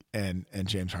Kyrie and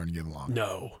James Harden get along.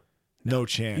 No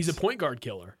chance. He's a point guard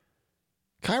killer.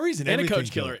 Kyrie's an and a everything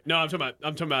coach killer. No, I'm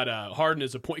talking about Harden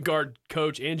is a point guard,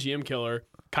 coach, and GM killer.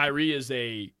 Kyrie is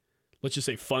a, let's just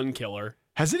say, fun killer.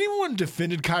 Has anyone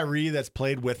defended Kyrie that's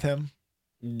played with him?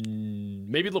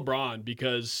 Maybe LeBron,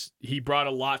 because he brought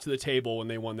a lot to the table when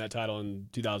they won that title in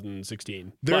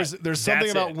 2016. There's something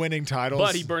about winning titles.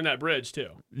 But he burned that bridge too.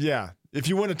 Yeah. If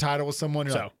you win a title with someone,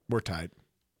 you're like, we're tied.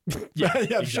 Yeah, I'm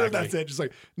exactly. sure that's it. Just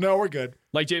like, no, we're good.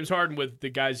 Like James Harden with the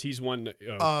guys he's won.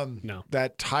 No.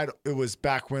 That title, it was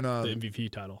back when... the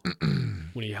MVP title.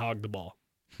 When he hogged the ball.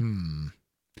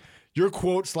 Your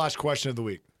quote/question of the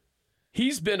week.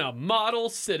 He's been a model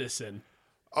citizen.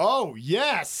 Oh,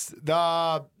 yes.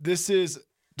 This is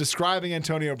describing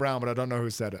Antonio Brown, but I don't know who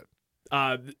said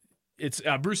it. It's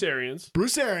Bruce Arians.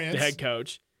 Bruce Arians. The head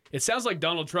coach. It sounds like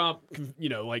Donald Trump,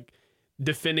 like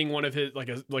defending one of his, like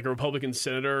a Republican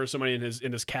senator or somebody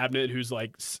in his cabinet who's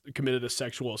like committed a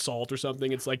sexual assault or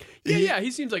something. It's like,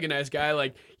 he seems like a nice guy.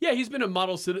 Like, yeah, he's been a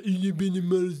model citizen. You've been a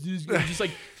model citizen. Just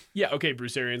like, yeah, okay,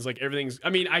 Bruce Arians. Like everything's, I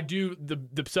mean, I do,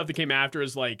 the stuff that came after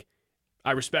is like,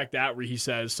 I respect that, where he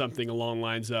says something along the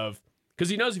lines of, because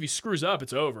he knows if he screws up,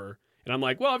 it's over. And I'm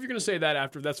like, well, if you're going to say that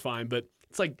after, that's fine. But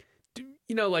it's like,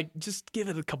 just give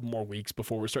it a couple more weeks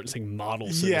before we start saying model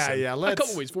citizen. Yeah. A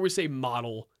couple weeks before we say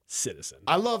model citizen.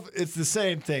 It's the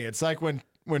same thing. It's like when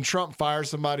Trump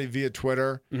fires somebody via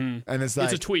Twitter, and it's like,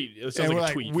 it's a tweet. It sounds and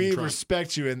like we're a tweet. We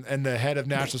respect you. And the head of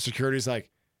national security is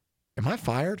like, am I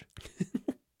fired?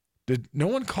 No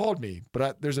one called me,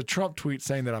 but there's a Trump tweet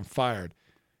saying that I'm fired.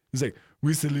 He's like,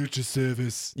 we salute your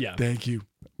service. Yeah. Thank you.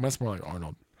 That's more like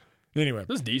Arnold. Anyway.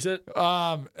 That's decent.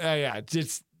 Yeah,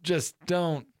 just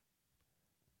don't.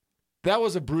 That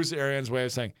was a Bruce Arians way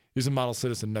of saying he's a model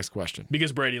citizen. Next question.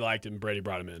 Because Brady liked him, Brady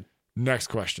brought him in. Next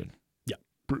question. Yeah.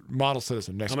 Model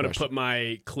citizen. Next I'm question. going to put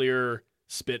my clear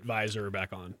spit visor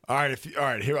back on. All right,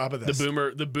 here, how about this?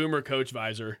 The boomer coach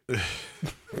visor.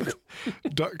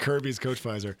 Kirby's coach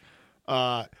visor.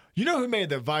 You know who made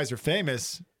the visor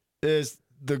famous is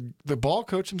the ball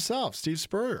coach himself, Steve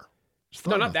Spurrier.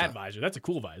 No, not that visor. That's a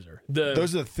cool visor.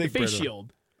 Those are the thick face Brito.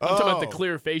 shield. I'm talking about the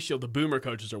clear face shield the boomer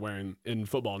coaches are wearing in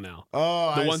football now.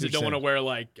 Oh, the I ones see that don't what want to you're wear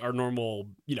like our normal,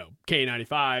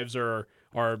 K95s or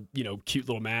our, cute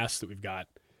little masks that we've got.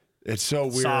 It's so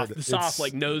weird. The soft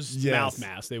like nose mouth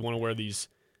masks. They want to wear these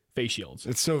face shields.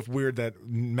 It's so weird that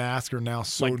masks are now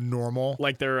so normal.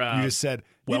 Like they're you just said,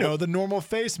 the normal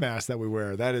face mask that we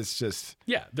wear. That is just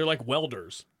they're like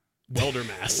welders. Welder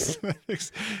masks.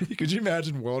 Could you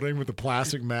imagine welding with a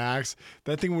plastic mask?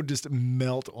 That thing would just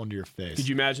melt onto your face. Could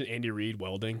you imagine Andy Reid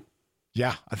welding?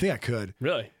 Yeah, I think I could.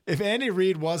 Really? If Andy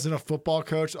Reid wasn't a football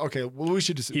coach, okay, well we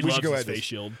should he loves go his at face this.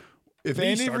 shield. If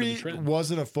Andy Reid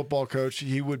wasn't a football coach,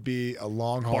 he would be a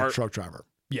long haul truck driver.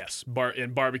 Yes,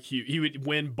 and barbecue. He would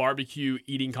win barbecue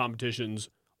eating competitions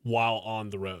while on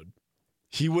the road.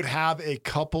 He would have a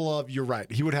couple of. You're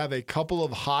right. He would have a couple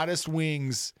of hottest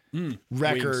wings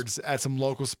records at some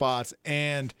local spots,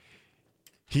 and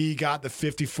he got the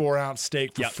 54-ounce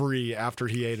steak for free after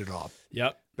he ate it all.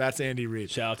 Yep, that's Andy Reid.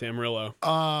 Shout out to Amarillo.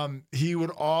 He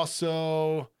would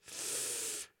also.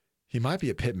 He might be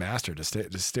a pit master to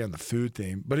stay on the food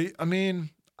theme, but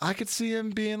I could see him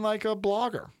being like a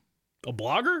blogger. A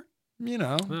blogger? He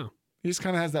just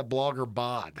kind of has that blogger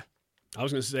bod. I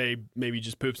was going to say maybe he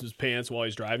just poops his pants while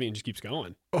he's driving and just keeps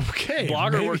going. Okay.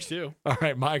 Blogger works too. All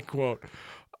right, my quote.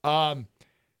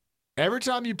 Every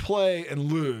time you play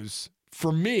and lose,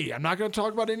 for me, I'm not going to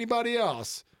talk about anybody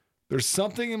else, there's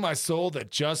something in my soul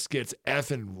that just gets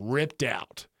effing ripped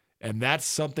out, and that's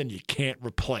something you can't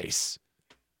replace.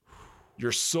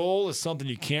 Your soul is something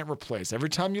you can't replace. Every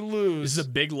time you lose. This is a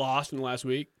big loss in the last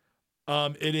week.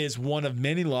 It is one of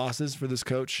many losses for this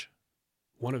coach.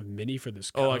 One of many for this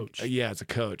coach. Yeah, it's a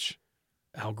coach.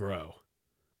 Al Groh.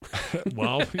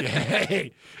 Well,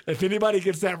 hey, if anybody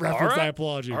gets that reference, I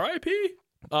applaud you. R.I.P.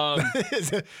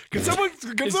 Can someone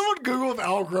Google if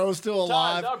Al Groh's still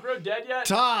alive? Todd, is Al Groh dead yet?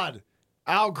 Todd,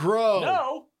 Al Groh.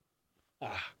 No.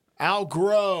 Al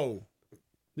Groh.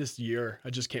 This year, I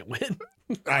just can't win.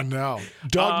 I know.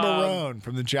 Doug Marrone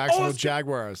from the Jacksonville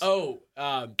Jaguars.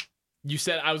 You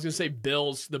said I was going to say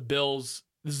Bills. The Bills.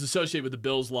 This is associated with the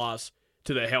Bills' loss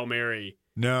to the Hail Mary.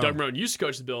 No. Doug Marrone used to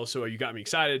coach the Bills, so you got me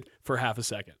excited for half a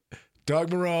second. Doug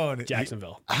Marrone.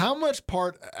 Jacksonville. How much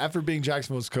part, after being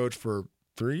Jacksonville's coach for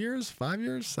 3 years, 5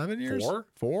 years, 7 years?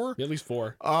 4? At least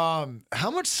 4.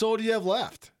 How much soul do you have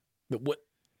left? What?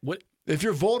 If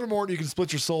you're Voldemort, you can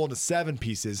split your soul into 7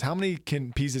 pieces. How many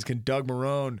pieces can Doug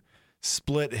Marrone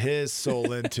split his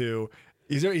soul into?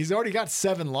 He's already got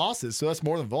 7 losses, so that's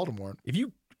more than Voldemort. If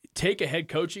you take a head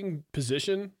coaching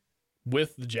position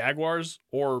with the Jaguars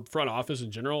or front office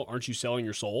in general, aren't you selling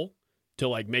your soul to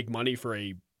like make money for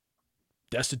a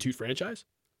destitute franchise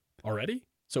already?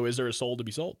 So is there a soul to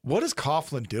be sold? What is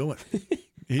Coughlin doing?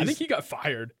 I think he got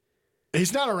fired.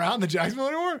 He's not around the Jacksonville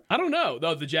anymore? I don't know.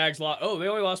 No, the Jags lost. Oh, they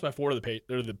only lost by 4 to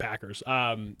the Packers.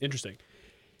 Interesting.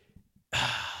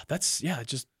 That's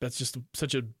just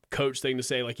such a coach thing to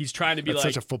say. Like he's trying to be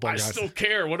such a football I guy. still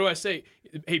care. What do I say?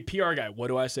 Hey, PR guy, what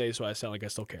do I say so I sound like I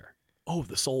still care? Oh,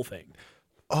 the soul thing.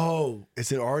 Oh,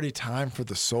 is it already time for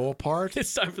the soul part?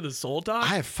 It's time for the soul talk?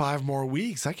 I have 5 more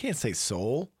weeks. I can't say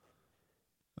soul.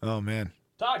 Oh, man.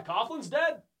 Todd, Coughlin's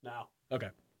dead? No. Okay.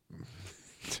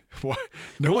 What?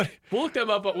 No one. We'll look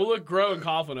them up. We'll look Groh and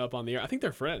Coughlin up on the air. I think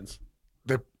they're friends.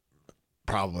 They're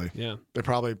probably. Yeah. They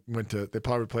probably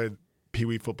played Pee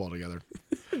Wee football together.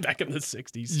 Back in the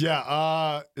 60s.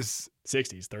 Yeah. It's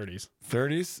 60s, 30s.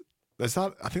 30s?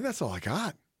 I think that's all I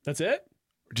got. That's it?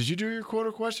 Did you do your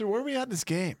quote question? Where are we at in this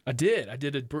game? I did. I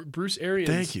did a Bruce Arians.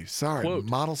 Thank you. Sorry. Quote.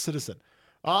 Model citizen.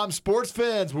 Sports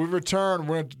fans, when we return,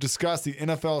 we're going to discuss the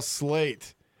NFL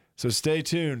slate. So stay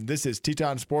tuned. This is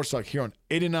Teton Sports Talk here on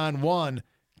 89.1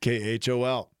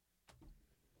 KHOL.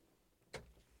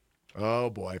 Oh,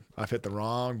 boy. I've hit the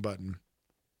wrong button.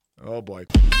 Oh, boy.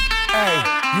 Hey,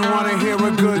 you want to hear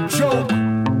a good joke?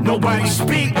 Nobody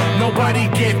speak, nobody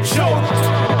get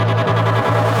choked.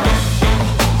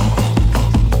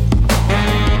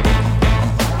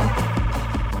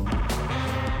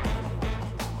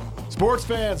 Sports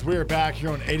fans, we are back here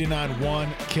on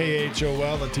 89.1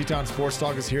 KHOL, and Teton Sports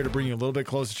Talk is here to bring you a little bit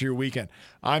closer to your weekend.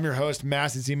 I'm your host,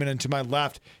 Massey Zeman, and to my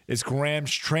left is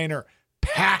Graham's trainer.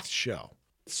 Packed show.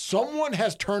 Someone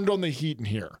has turned on the heat in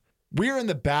here. We are in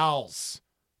the bowels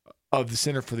of the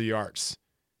Center for the Arts,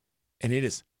 and it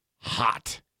is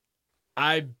hot.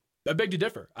 I beg to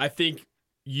differ. I think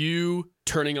you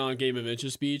turning on Game of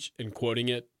Inches speech and quoting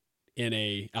it in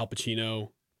a Al Pacino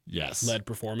led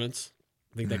performance,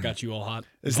 I think that got you all hot.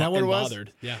 Is that what it was?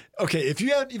 Bothered. Yeah. Okay, if you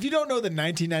don't know the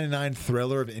 1999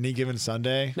 thriller of Any Given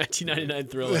Sunday, 1999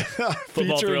 thriller,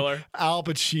 football thriller, Al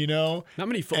Pacino, not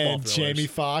many football and thrillers. Jamie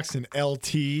Foxx and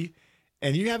LT,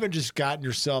 and you haven't just gotten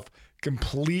yourself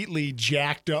completely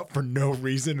jacked up for no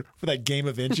reason for that Game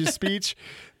of Inches speech,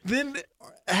 then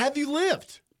have you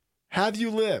lived? Have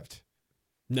you lived?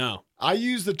 No. I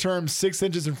use the term 6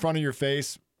 inches in front of your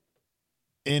face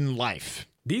in life.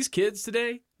 These kids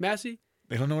today, Massey,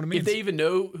 They don't know what it means. if they even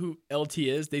know who LT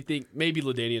is, they think maybe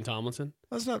LaDainian Tomlinson.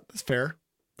 That's fair.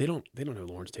 They don't know who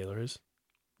Lawrence Taylor is.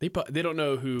 They don't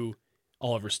know who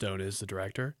Oliver Stone is, the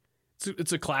director.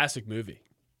 It's a classic movie.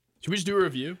 Should we just do a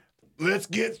review? Let's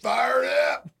get fired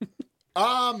up.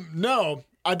 No,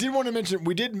 I did want to mention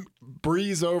we did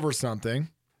breeze over something.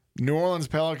 New Orleans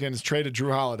Pelicans traded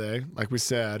Drew Holiday, like we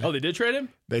said. Oh, they did trade him?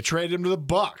 They traded him to the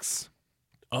Bucks.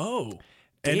 Oh.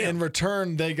 And damn. in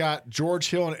return, they got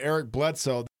George Hill and Eric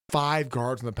Bledsoe, 5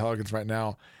 guards on the Pelicans right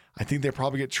now. I think they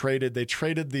probably get traded. They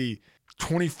traded the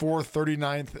 24th,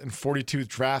 39th, and 42th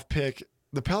draft pick.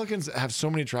 The Pelicans have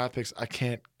so many draft picks. I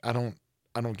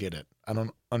don't get it. I don't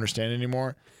understand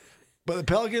anymore. But the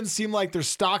Pelicans seem like they're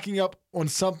stocking up on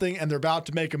something and they're about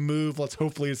to make a move.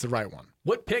 Hopefully it's the right one.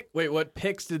 What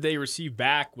picks did they receive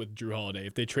back with Drew Holiday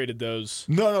if they traded those?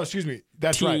 No, excuse me.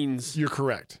 That's teens? right. You're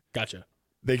correct. Gotcha.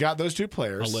 They got those 2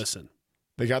 players. I'll listen.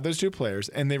 They got those 2 players,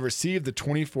 and they received the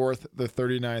 24th, the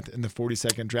 39th, and the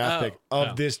 42nd draft pick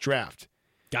of this draft.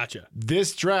 Gotcha.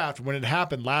 This draft, when it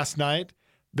happened last night,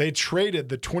 they traded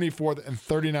the 24th and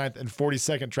 39th and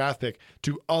 42nd draft pick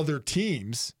to other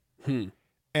teams,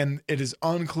 and it is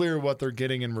unclear what they're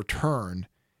getting in return,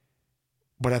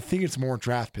 but I think it's more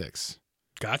draft picks.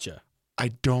 Gotcha. I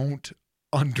don't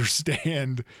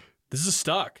understand. This is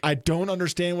stuck. I don't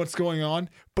understand what's going on,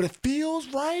 but it feels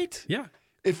right. Yeah.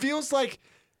 It feels like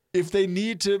if they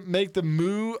need to make the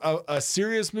move, a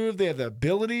serious move, they have the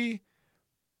ability.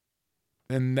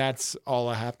 And that's all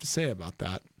I have to say about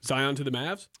that. Zion to the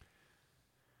Mavs?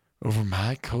 Over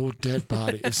my cold, dead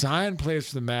body. If Zion plays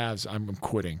for the Mavs, I'm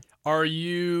quitting. So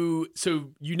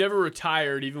you never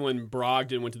retired even when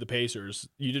Brogdon went to the Pacers.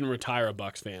 You didn't retire a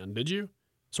Bucks fan, did you?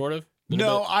 Sort of?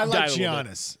 No, I like Died a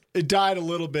little Giannis. It died a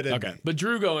little bit in Okay. me. But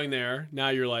Drew going there, now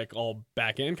you're like all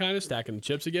back in kind of, stacking the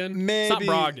chips again? Maybe. It's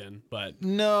not Brogdon, but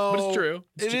No. it's true.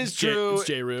 It is true. It's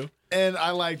J-Rue. And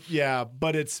I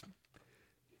but it's...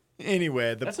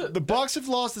 Anyway, the Bucks have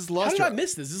lost this How luster. did I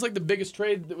miss this? This is like the biggest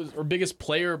trade or biggest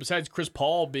player besides Chris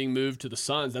Paul being moved to the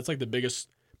Suns. That's like the biggest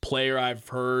player I've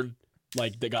heard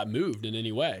that got moved in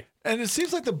any way. And it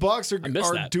seems like the Bucks are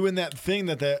that. doing that thing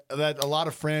that a lot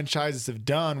of franchises have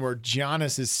done, where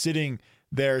Giannis is sitting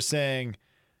there saying,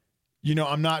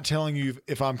 I'm not telling you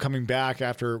if I'm coming back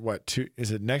after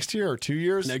is it next year or 2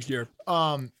 years? Next year.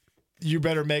 You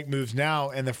better make moves now.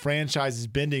 And the franchise is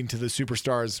bending to the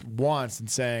superstars' wants and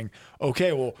saying,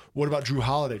 okay, well, what about Drew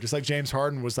Holiday? Just like James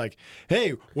Harden was like,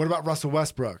 hey, what about Russell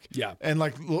Westbrook? Yeah. And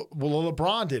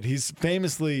LeBron did. He's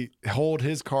famously held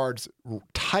his cards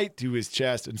tight to his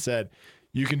chest and said,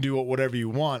 you can do whatever you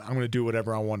want. I'm going to do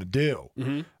whatever I want to do.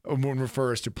 Mm-hmm. When it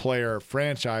refers to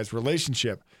player-franchise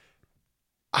relationship.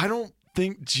 I don't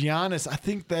think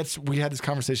Giannis, we had this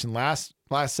conversation last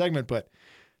segment, but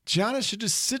Giannis should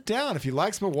just sit down if he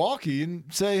likes Milwaukee and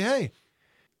say, hey,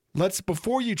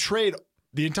 before you trade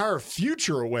the entire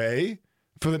future away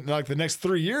for the next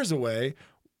 3 years away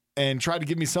and try to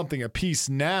give me something a piece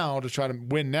now to try to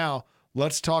win now,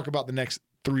 let's talk about the next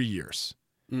 3 years.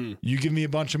 You give me a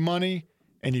bunch of money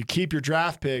and you keep your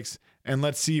draft picks and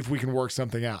let's see if we can work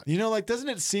something out. Doesn't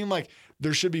it seem like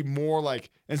there should be more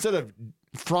instead of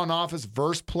front office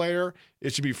versus player,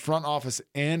 it should be front office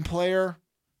and player?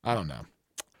 I don't know.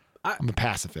 I'm a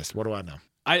pacifist. What do I know?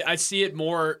 I see it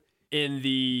more in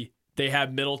they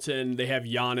have Middleton, they have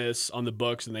Giannis on the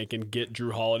books, and they can get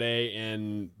Drew Holiday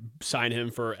and sign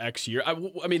him for X year. I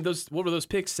mean, what were those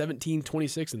picks? 17,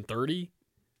 26, and 30?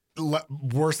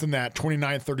 Worse than that,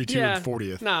 29, 32, and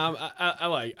 40th.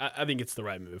 I think it's the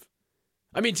right move.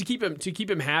 I mean, to keep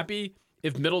him happy,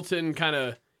 if Middleton kind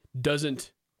of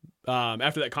doesn't,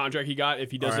 after that contract he got,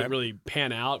 if he doesn't really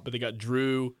pan out, but they got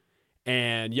Drew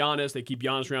and Giannis, they keep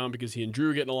Giannis around because he and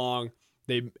Drew are getting along.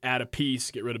 They add a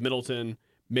piece, get rid of Middleton.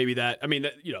 Maybe that. I mean,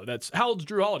 that's how old's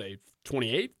Drew Holiday?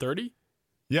 28, 30?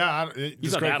 Yeah,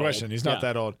 it's a great question. Old. He's not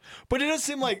that old. But it does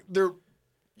seem like they're,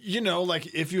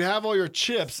 like if you have all your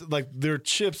chips, like their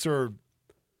chips are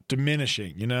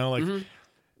diminishing, like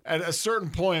at a certain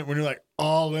point when you're like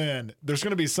all in, there's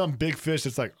going to be some big fish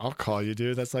that's like, I'll call you,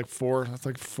 dude. That's like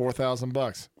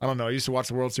 $4,000. I don't know. I used to watch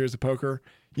the World Series of Poker.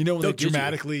 When they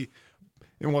dramatically,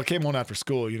 and it came on after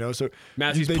school, so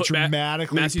Matthew's they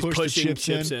dramatically push the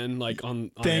chips in. Like on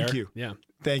Thank air. you. Yeah.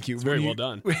 Thank you. It's very well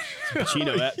done.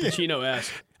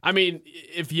 Pacino-esque. I mean,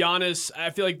 if Giannis, I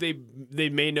feel like they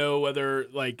may know whether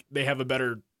like they have a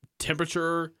better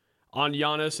temperature on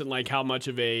Giannis and like how much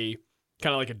of a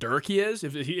kind of like a Dirk he is.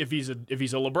 If he's a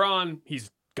LeBron, he's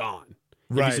gone.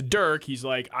 Right. If he's a Dirk, he's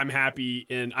like, I'm happy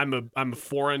and I'm a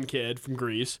foreign kid from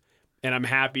Greece and I'm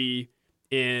happy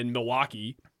in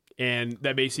Milwaukee. And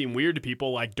that may seem weird to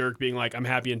people, like Dirk being like, I'm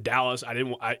happy in Dallas.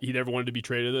 He never wanted to be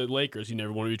traded to the Lakers. He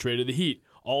never wanted to be traded to the Heat.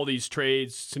 All these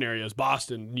trade scenarios,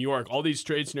 Boston, New York, all these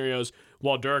trade scenarios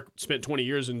while Dirk spent 20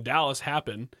 years in Dallas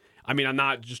happen. I mean, I'm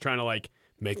not just trying to like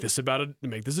make this a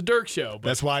Dirk show. But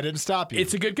that's why I didn't stop you.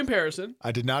 It's a good comparison.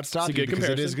 I did not stop you because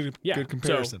it is a good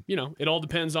comparison. So, it all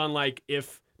depends on like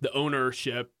if the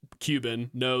ownership,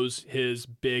 Cuban, knows his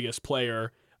biggest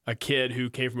player, a kid who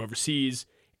came from overseas,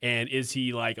 and is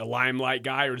he like a limelight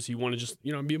guy or does he want to just,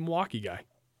 be a Milwaukee guy?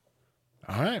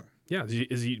 All right. Yeah.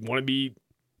 Does he want to be?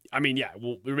 I mean, yeah,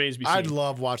 well, it remains to be seen. I'd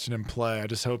love watching him play. I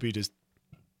just hope I just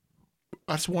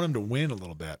want him to win a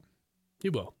little bit. He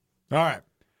will. All right.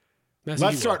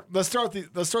 Let's start the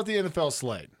NFL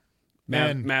slate.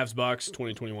 Mavs Bucks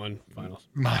 2021 finals.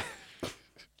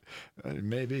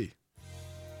 Maybe.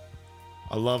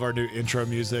 I love our new intro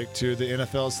music to the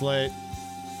NFL slate.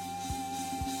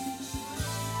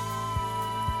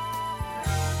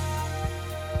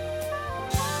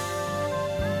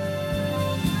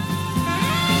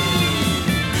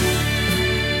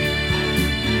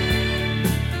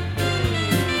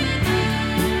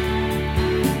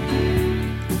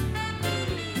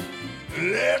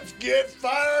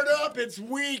 It's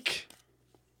week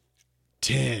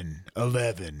 10,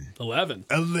 11. 11.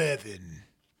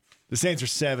 The Saints are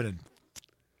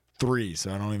 7-3,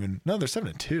 so I don't even. No, they're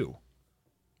 7-2.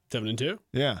 7-2?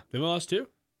 Yeah. They lost 2?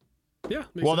 Yeah.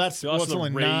 Well, that's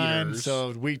only 9,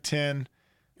 so week 10.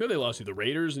 Who they lost to? The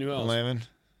Raiders and who else? 11.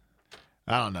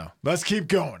 I don't know. Let's keep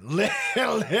going.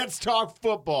 Let's talk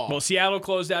football. Well, Seattle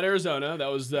closed out Arizona.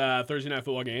 That was the Thursday night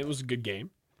football game. It was a good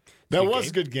game. That was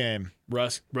a good game.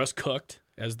 Russ cooked,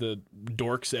 as the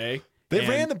dorks say. They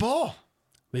ran the ball.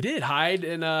 They did. Hyde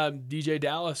and DJ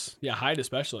Dallas. Yeah, Hyde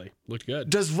especially. Looked good.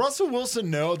 Does Russell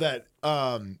Wilson know that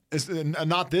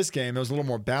not this game, it was a little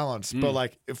more balanced, but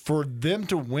like for them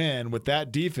to win with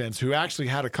that defense, who actually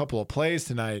had a couple of plays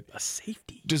tonight. A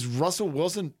safety. Does Russell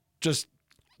Wilson just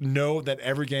know that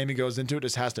every game he goes into it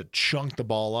just has to chunk the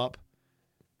ball up?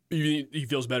 He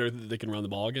feels better that they can run the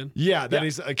ball again? Yeah, that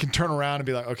he can turn around and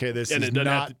be like, okay, this and is it doesn't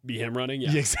not have to be him running.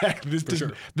 Yeah, exactly.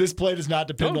 This play does not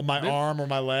depend on my arm or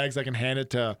my legs. I can hand it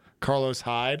to Carlos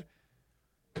Hyde.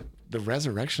 The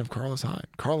resurrection of Carlos Hyde.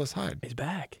 Carlos Hyde. He's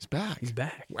back. He's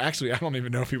back. Actually, I don't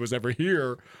even know if he was ever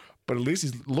here, but at least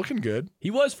he's looking good.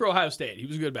 He was for Ohio State. He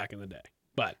was good back in the day.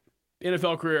 But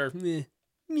NFL career,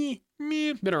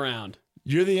 been around.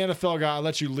 You're the NFL guy. I'll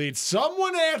let you lead.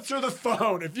 Someone answer the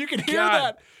phone. If you can hear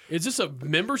that. Is this a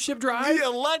membership drive? The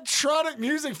electronic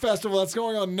music festival that's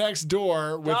going on next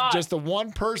door with just the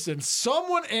one person.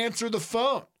 Someone answer the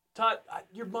phone. Todd,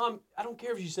 your mom, I don't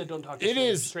care if you said don't talk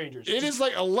to strangers. It is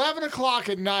like 11 o'clock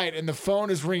at night and the phone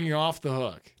is ringing off the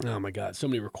hook. Oh, my God. So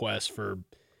many requests for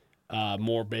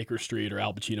more Baker Street or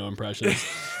Al Pacino impressions.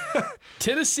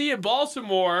 Tennessee and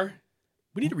Baltimore.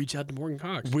 We need to reach out to Morgan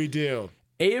Cox. We do.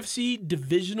 AFC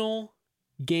divisional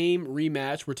game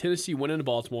rematch where Tennessee went into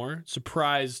Baltimore,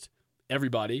 surprised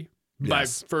everybody by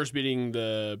first beating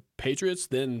the Patriots,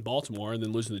 then Baltimore, and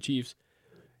then losing to the Chiefs.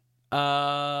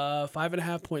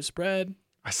 5.5 point spread.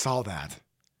 I saw that.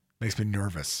 Makes me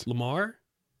nervous. Lamar?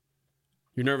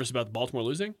 You're nervous about the Baltimore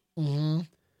losing? Mm-hmm.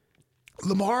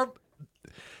 Lamar,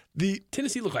 the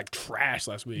Tennessee looked like trash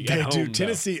last week. They do.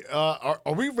 Tennessee. Are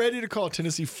we ready to call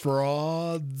Tennessee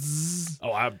frauds?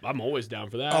 Oh, I'm always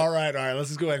down for that. All right. Let's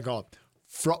just go ahead and call it.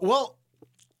 Well,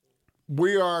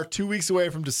 we are 2 weeks away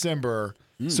from December,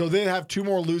 so they have 2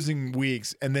 more losing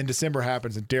weeks, and then December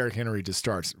happens, and Derrick Henry just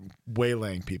starts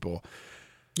waylaying people.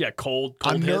 Yeah, cold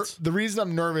hits. The reason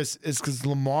I'm nervous is because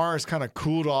Lamar has kind of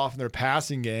cooled off in their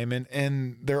passing game,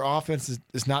 and their offense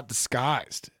is not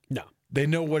disguised. No. They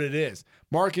know what it is.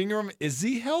 Mark Ingram, is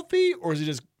he healthy, or is he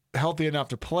just healthy enough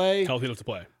to play? Healthy enough to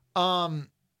play.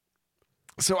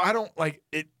 So I don't like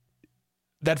it.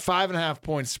 That 5.5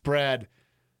 point spread.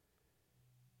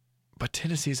 But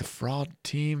Tennessee's a fraud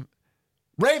team.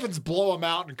 Ravens blow them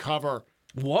out and cover.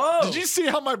 Whoa. Did you see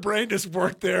how my brain just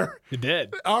worked there? It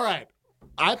did. All right.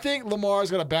 I think Lamar's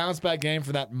got a bounce back game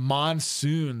for that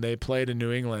monsoon they played in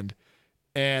New England.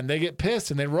 And they get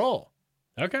pissed and they roll.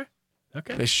 Okay.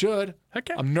 They should.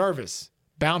 Okay. I'm nervous.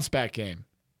 Bounce back game.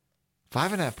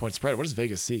 5.5 point spread. What does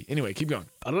Vegas see? Anyway, keep going.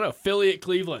 I don't know. Philly at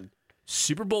Cleveland.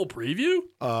 Super Bowl preview?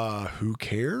 Who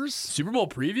cares? Super Bowl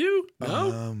preview?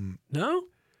 No. No?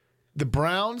 The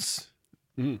Browns.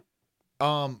 Mm.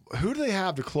 Who do they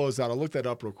have to close out? I'll look that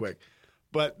up real quick.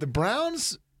 But the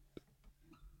Browns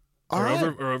are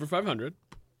over 500.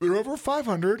 They're over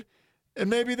 500, and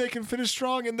maybe they can finish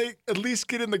strong, and they at least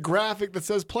get in the graphic that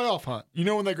says playoff hunt. You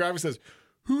know when that graphic says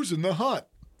who's in the hunt?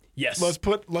 Yes. Let's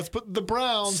put the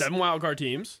Browns. 7 wildcard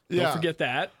teams. Yeah. Don't forget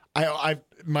that.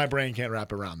 My brain can't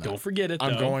wrap around that. Don't forget it, though.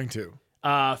 I'm going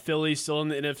to. Philly's still in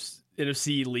the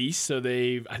NFC least, so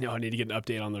I know I need to get an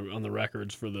update on the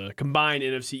records for the combined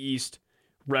NFC East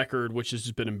record, which has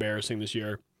just been embarrassing this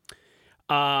year.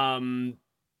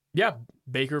 Yeah,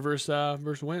 Baker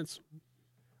versus Wentz.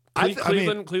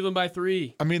 Cleveland by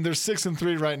 3. I mean, they're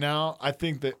 6-3 right now. I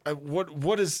think that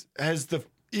has the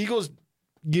Eagles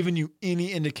given you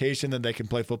any indication that they can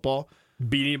play football?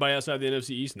 Beat anybody outside the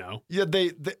NFC East? No. Yeah,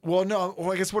 no.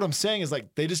 Well, I guess what I'm saying is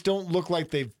like they just don't look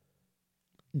like they've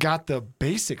got the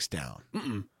basics down.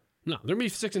 Mm-mm. No, they're gonna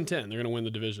be 6-10. They're gonna win the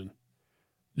division.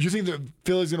 You think that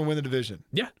Philly's gonna win the division?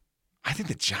 Yeah. I think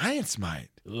the Giants might.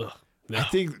 Ugh. No. I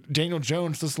think Daniel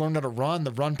Jones just learned how to run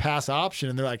the run pass option,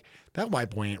 and they're like, that white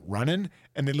boy ain't running,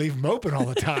 and they leave him open all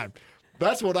the time.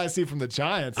 That's what I see from the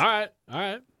Giants. All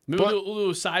right. Maybe we'll do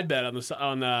a side bet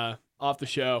on off the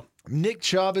show. Nick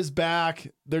Chubb is back.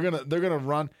 They're gonna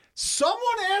run. Someone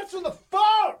answer the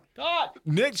phone. God.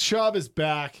 Nick Chubb is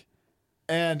back,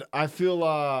 and I feel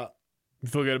You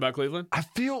feel good about Cleveland? I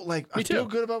feel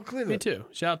good about Cleveland. Me too.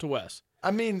 Shout out to Wes. I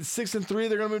mean, 6-3.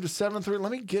 They're gonna move to 7-3.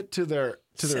 Let me get to their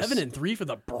 7-3 for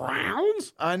the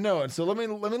Browns. I know, and so let me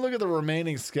look at the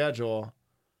remaining schedule.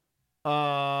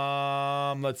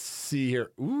 Let's see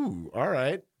here. Ooh, all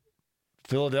right.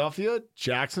 Philadelphia,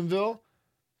 Jacksonville.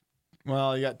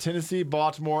 Well, you got Tennessee,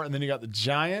 Baltimore, and then you got the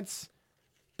Giants.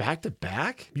 Back to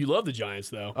back? You love the Giants,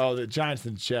 though. Oh, the Giants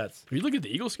and Jets. Have you looked at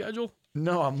the Eagles schedule?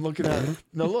 No, I'm looking at it.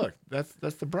 No, look, that's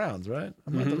the Browns, right?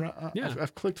 I'm not the Browns. Yeah.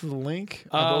 I've clicked to the link.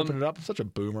 I've opened it up. I'm such a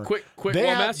boomer. Quick. They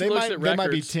They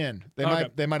might be 10.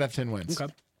 They might have 10 wins.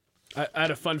 Okay. I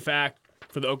had a fun fact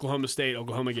for the Oklahoma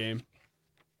State-Oklahoma game.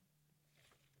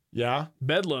 Yeah?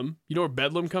 Bedlam. You know where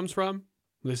Bedlam comes from?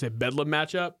 When they say Bedlam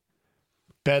matchup?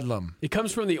 Bedlam. It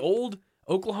comes from the old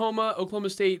Oklahoma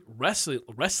State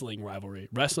wrestling rivalry.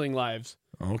 Wrestling lives.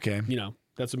 Okay. You know,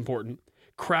 that's important.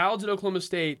 Crowds at Oklahoma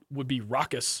State would be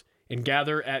raucous and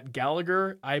gather at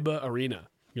Gallagher-Iba Arena.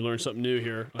 You learn something new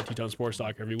here on Teton Sports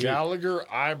Talk every week.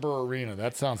 Gallagher-Iba Arena.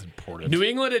 That sounds important. New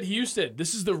England at Houston.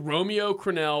 This is the Romeo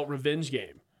Crennel revenge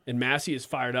game. And Massey is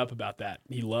fired up about that.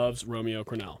 He loves Romeo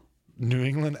Crennel. New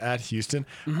England at Houston.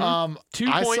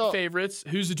 2-point favorites.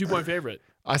 Who's the 2-point favorite?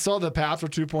 I saw the Pats were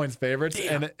 2 points favorites,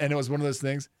 and it was one of those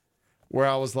things where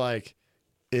I was like,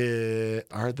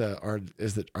 are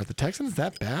the Texans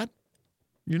that bad?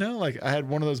 You know, like I had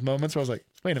one of those moments where I was like,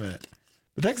 wait a minute,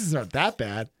 the Texans aren't that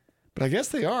bad, but I guess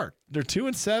they are. They're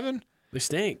 2-7. They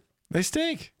stink. They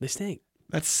stink.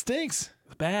 That stinks.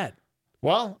 It's bad.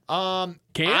 Well,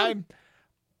 Cam?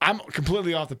 I'm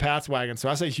completely off the Pats wagon, so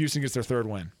I say Houston gets their 3rd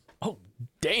win. Oh,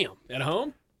 damn! At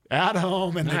home? At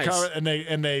home, and Nice. they cover,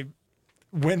 and they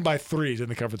win by 3 and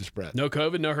they cover the spread. No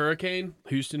COVID, no hurricane.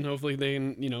 Houston, hopefully they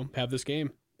can, have this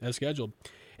game as scheduled.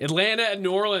 Atlanta and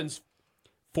New Orleans,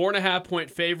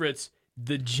 4.5-point favorites.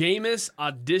 The Jameis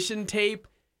audition tape,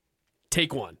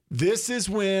 take one. This is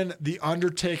when the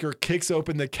Undertaker kicks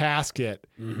open the casket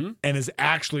and is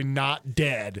actually not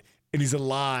dead, and he's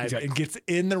alive and gets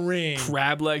in the ring.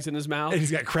 Crab legs in his mouth. And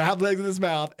he's got crab legs in his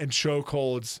mouth and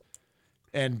chokeholds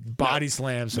and body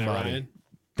slams somebody. Ryan.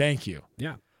 Thank you.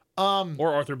 Yeah.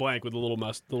 Or Arthur Blank with a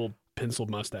little penciled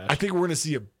mustache. I think we're going to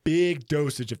see a big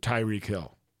dosage of Tyreek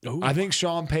Hill. Ooh. I think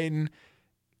Sean Payton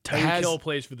Tyreek Hill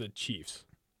plays for the Chiefs.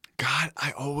 God,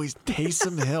 I always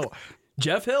Taysom Hill.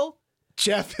 Jeff Hill?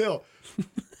 Jeff Hill.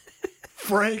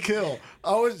 Frank Hill.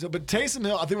 But Taysom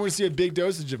Hill, I think we're going to see a big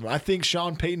dosage of him. I think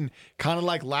Sean Payton, kind of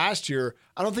like last year,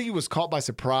 I don't think he was caught by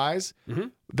surprise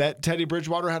that Teddy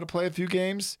Bridgewater had to play a few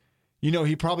games. You know,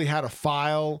 he probably had a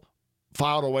filed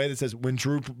away that says when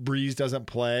Drew Brees doesn't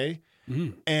play.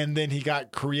 And then he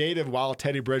got creative while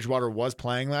Teddy Bridgewater was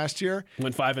playing last year.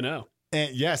 Went 5-0.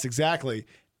 And yes, exactly.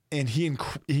 and he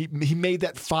made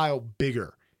that file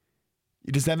bigger.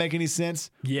 Does that make any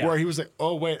sense? Yeah. Where he was like,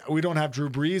 oh, wait, we don't have Drew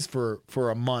Brees for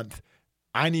a month.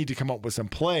 I need to come up with some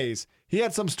plays. He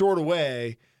had some stored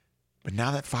away, but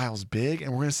now that file's big,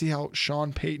 and we're going to see how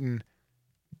Sean Payton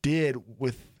did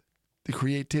with the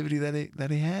creativity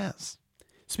that he has.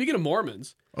 Speaking of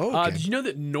Mormons, did you know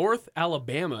that North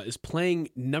Alabama is playing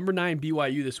number 9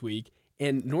 BYU this week?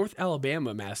 And North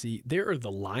Alabama, Massey, they are the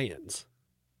Lions.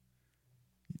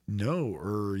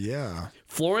 No, yeah.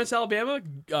 Florence, Alabama,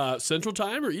 Central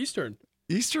Time or Eastern?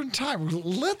 Eastern Time.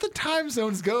 Let the time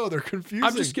zones go. They're confusing.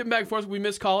 I'm just skipping back and forth. We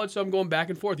missed college, so I'm going back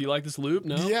and forth. You like this loop?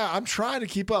 No? Yeah, I'm trying to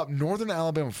keep up. Northern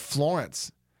Alabama,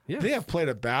 Florence. Yeah. They have played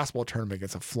a basketball tournament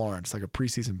against a Florence, like a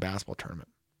preseason basketball tournament.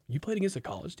 You played against a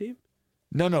college team?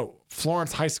 No,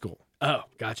 Florence High School. Oh,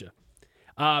 gotcha.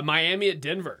 Miami at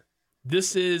Denver.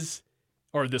 This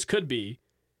could be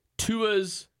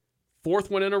Tua's 4th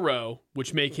win in a row,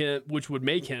 which would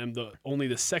make him only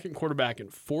the second quarterback in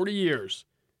 40 years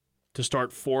to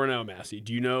start 4-0, Massey.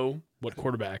 Do you know what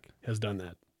quarterback has done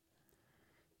that?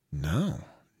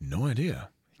 No idea.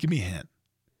 Give me a hint.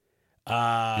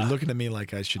 You're looking at me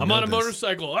like I should know I'm on a this.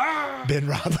 motorcycle. Ah! Ben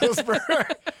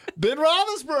Roethlisberger. Ben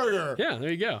Roethlisberger. Yeah,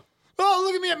 there you go. Oh,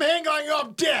 look at me. I'm hanging on you.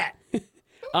 I'm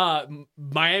dead.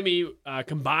 Miami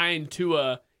combined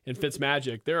Tua and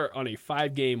Fitzmagic. They're on a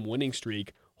 5-game winning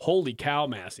streak. Holy cow,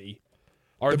 Massey.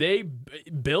 Are they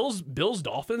Bills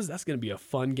Dolphins? That's going to be a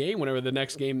fun game whenever the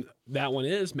next game that one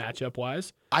is,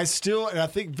 matchup-wise. I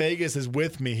think Vegas is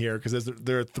with me here because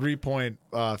they're 3-point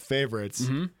favorites.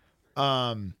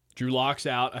 Mm-hmm. Drew Lock's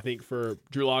out. I think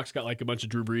Drew Lock's got like a bunch of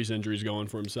Drew Brees injuries going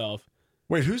for himself.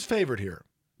 Wait, who's favored here?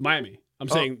 Miami. I'm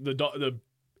saying the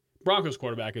Broncos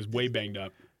quarterback is way banged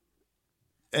up.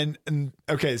 And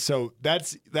okay, so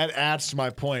that adds to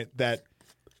my point that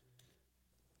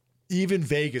even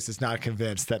Vegas is not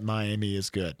convinced that Miami is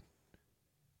good.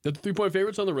 The 3-point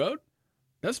favorites on the road?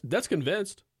 That's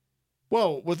convinced.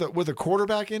 Well, with a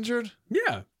quarterback injured?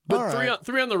 Yeah. But All right.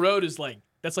 three on the road is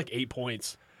that's like 8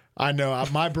 points. I know.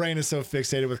 My brain is so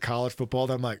fixated with college football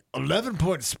that I'm like,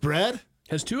 11-point spread?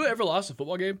 Has Tua ever lost a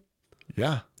football game?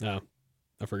 Yeah. No.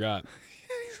 I forgot.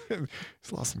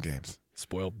 He's lost some games.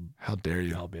 Spoiled. How dare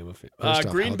you? Alabama fan. First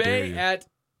off, Green how dare Bay you? at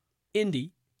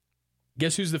Indy.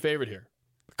 Guess who's the favorite here?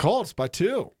 Colts by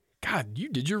 2. God, you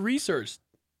did your research.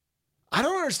 I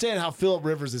don't understand how Phillip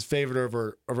Rivers is favored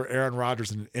over Aaron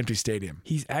Rodgers in an empty stadium.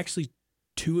 He's actually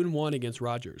 2-1 against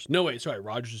Rodgers. No, wait, sorry.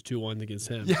 Rodgers is 2-1 against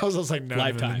him. Yeah, I was like, no.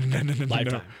 Lifetime. No.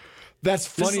 Lifetime. That's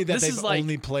funny that this they've is like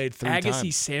only played 3 Agassi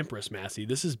times. Sampras, Massey.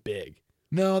 This is big.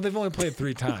 No, they've only played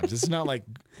 3 times. This is not like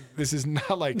This is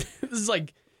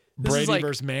like Brady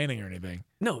versus Manning or anything.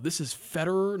 No, this is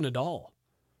Federer Nadal.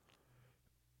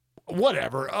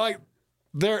 Whatever.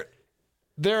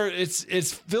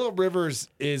 It's Phillip Rivers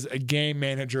is a game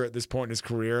manager at this point in his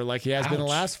career, like he has been the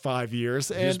last 5 years,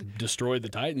 He and just destroyed the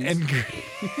Titans. and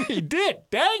he did.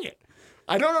 Dang it!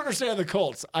 I don't understand the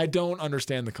Colts.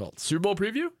 Super Bowl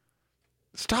preview?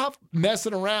 Stop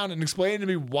messing around and explain to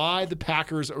me why the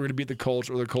Packers are going to beat the Colts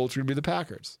or the Colts are going to be the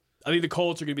Packers. I think the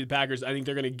Colts are going to be the Packers. I think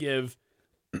they're going to give.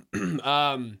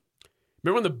 Remember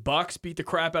when the Bucks beat the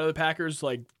crap out of the Packers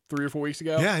like 3 or 4 weeks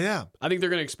ago? Yeah. I think they're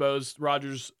going to expose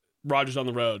Rodgers on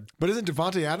the road. But isn't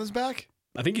Devontae Adams back?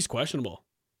 I think he's questionable.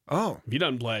 Oh, If he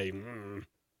doesn't play,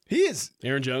 he is.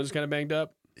 Aaron Jones is kind of banged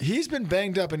up. He's been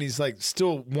banged up, and he's like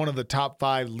still one of the top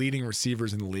 5 leading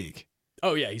receivers in the league.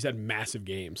 Oh, yeah. He's had massive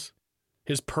games.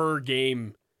 His per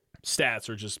game stats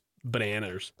are just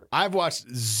bananas. I've watched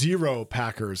 0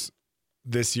 Packers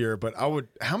this year, but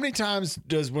how many times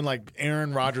does when like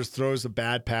Aaron Rodgers throws a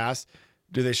bad pass,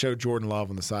 do they show Jordan Love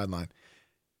on the sideline?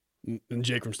 And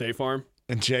Jake from State Farm.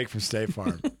 And Jake from State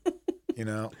Farm. You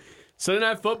know? Sunday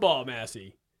Night Football,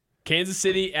 Massey. Kansas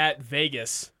City at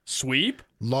Vegas. Sweep?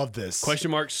 Love this.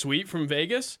 Question mark sweep from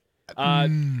Vegas.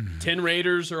 10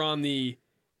 Raiders are on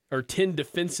 10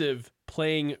 defensive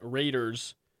playing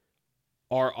Raiders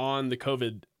are on the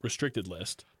COVID restricted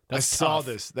list. That's I saw tough.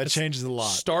 this. That changes a lot.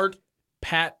 Start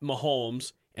Pat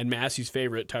Mahomes and Massey's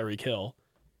favorite, Tyreek Hill.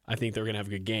 I think they're going to have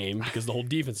a good game because the whole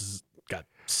defense has got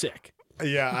sick.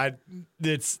 Yeah,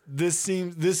 this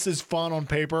is fun on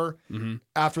paper. Mm-hmm.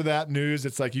 After that news,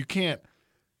 it's like you can't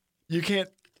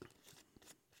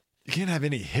have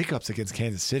any hiccups against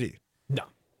Kansas City. No.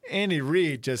 Andy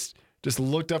Reid just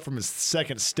looked up from his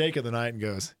second steak of the night and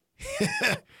goes,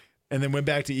 and then went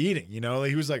back to eating. You know,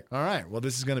 he was like, "All right, well,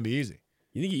 this is going to be easy."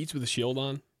 You think he eats with a shield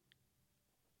on?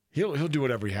 He'll do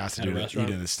whatever he has to At a do to restaurant?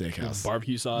 eat in a steakhouse.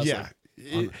 Barbecue sauce? Yeah,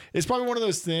 it's probably one of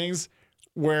those things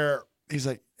where he's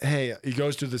like, "Hey," he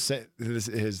goes to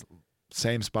his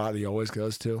same spot he always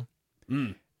goes to,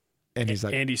 And he's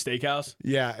like, Andy Steakhouse.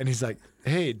 yeah. And he's like,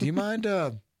 hey, do you mind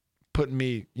putting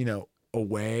me,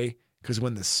 away? Because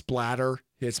when the splatter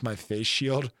hits my face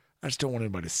shield, I just don't want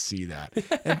anybody to see that.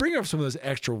 And bring up some of those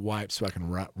extra wipes so I can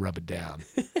rub it down.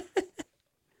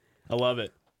 I love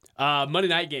it. Monday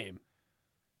night game.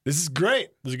 This is great.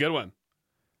 This is a good one.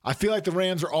 I feel like the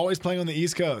Rams are always playing on the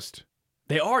East Coast.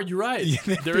 They are. You're right. Yeah,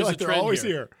 they There feel is like a they're trend always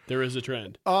here. here. There is a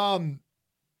trend.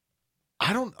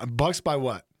 Bucks by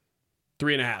what?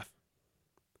 3.5.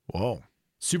 Whoa.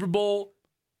 Super Bowl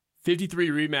 53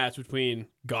 rematch between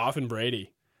Goff and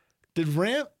Brady. Did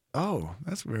Ram? Oh,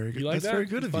 that's very good. You like That's that? very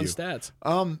good of Fun you. stats.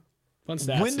 Fun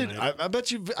stats. When did tonight. I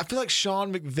bet you? I feel like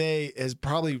Sean McVay has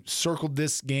probably circled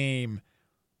this game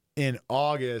in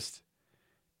August,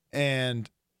 and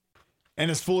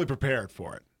is fully prepared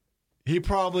for it. He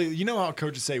probably, how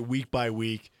coaches say week by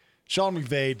week. Sean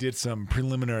McVay did some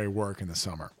preliminary work in the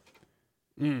summer,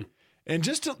 and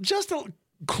just to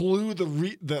clue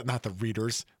not the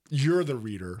readers. You're the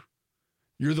reader.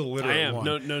 You're the literate I am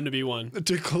one. known to be one.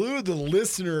 To clue the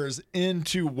listeners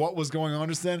into what was going on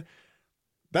just then,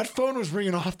 that phone was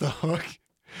ringing off the hook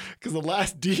because the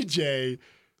last DJ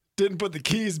didn't put the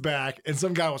keys back, and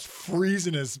some guy was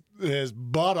freezing his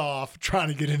butt off trying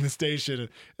to get in the station.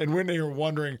 And when they were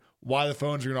wondering why the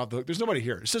phone's ringing off the hook, there's nobody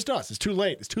here. It's just us. It's too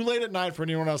late. It's too late at night for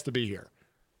anyone else to be here.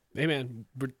 Hey, man,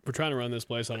 we're trying to run this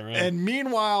place on our own. And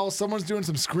meanwhile, someone's doing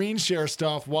some screen share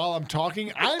stuff while I'm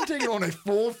talking. I'm taking on a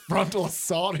full frontal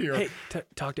assault here. Hey,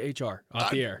 talk to HR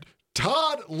off the air.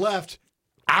 Todd left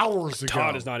hours ago.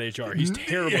 Todd is not HR. He's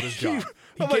terrible at his job.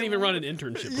 He can't even run an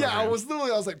internship Yeah, program.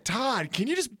 I was like, Todd, can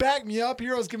you just back me up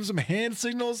here? I was giving some hand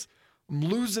signals. I'm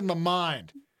losing my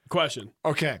mind. Question.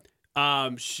 Okay.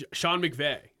 Sean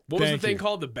McVay. What was Thank the thing you.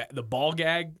 called? The ball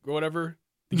gag or whatever?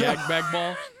 The gag bag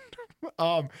ball?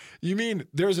 You mean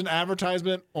there's an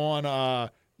advertisement on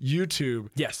YouTube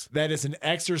Yes. that is an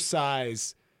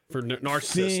exercise. For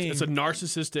narcissist. Thing. It's a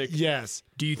narcissistic. Yes.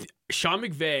 Do you Sean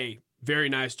McVay, very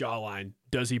nice jawline.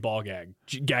 Does he ball gag?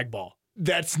 Gag ball.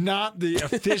 That's not the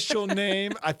official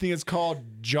name. I think it's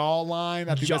called Jawline.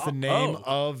 I think that's the name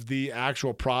of the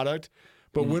actual product.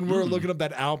 But when we were looking up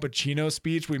that Al Pacino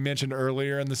speech we mentioned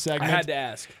earlier in the I segment, had to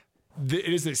ask. it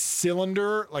is a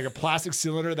cylinder, like a plastic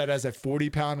cylinder that has a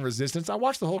 40-pound resistance. I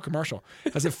watched the whole commercial.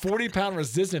 It has a 40-pound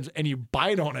resistance, and you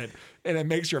bite on it, and it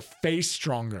makes your face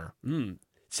stronger.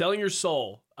 Selling your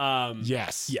soul.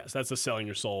 Yes. Yes, that's a selling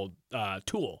your soul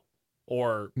tool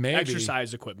or Maybe.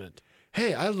 exercise equipment.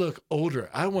 Hey, I look older.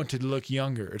 I want to look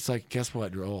younger. It's like, guess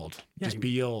what? You're old. Just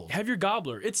be old. Have your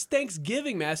gobbler. It's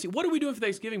Thanksgiving, Massey. What are we doing for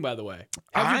Thanksgiving, by the way?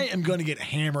 I am going to get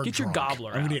hammered Get your drunk.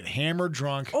 gobbler I'm going to out. get hammered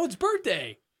drunk. Oh, it's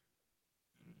birthday.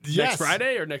 Yes. Next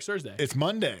Friday or next Thursday? It's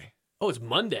Monday. Oh, it's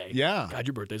Monday. Yeah. God,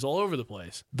 your birthday's all over the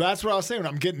place. That's what I was saying.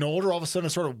 When I'm getting older, all of a sudden I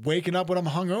started waking up when I'm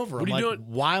hungover. What are you doing?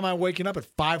 Why am I waking up at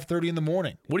 5:30 in the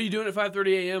morning? What are you doing at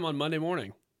 5:30 a.m. on Monday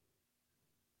morning?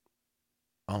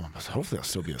 Oh, hopefully I'll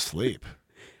still be asleep.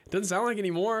 Doesn't sound like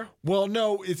anymore. Well,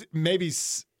 no, it's maybe.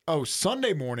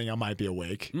 Sunday morning I might be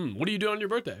awake. What are you doing on your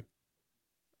birthday?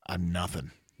 I'm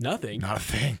nothing. Nothing. Not a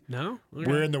thing. No. Okay.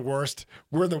 We're in the worst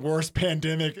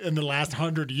pandemic in the last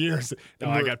 100 years. Oh,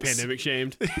 I got pandemic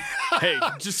shamed. Hey,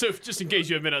 just in case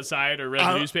you have been outside or read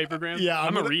the newspaper, Graham. yeah,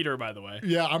 I'm a gonna- reader, by the way.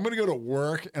 Yeah, I'm gonna go to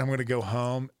work and I'm gonna go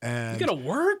home and You gonna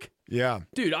work? yeah.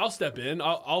 Dude, I'll step in.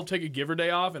 I'll take a giver day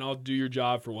off and I'll do your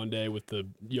job for one day with the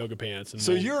yoga pants. And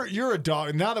So you're a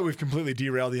dog. Now that we've completely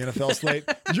derailed the NFL slate,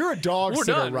 you're a dog we're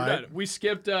sitter, done. right? We're done. We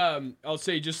skipped. I'll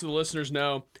say just so the listeners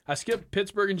know, I skipped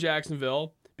Pittsburgh and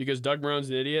Jacksonville because Doug Marone's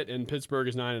an idiot and Pittsburgh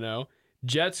is 9-0.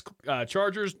 Jets,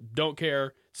 Chargers, don't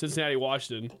care. Cincinnati,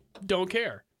 Washington, don't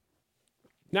care.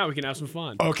 Now we can have some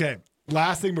fun. Okay.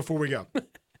 Last thing before we go.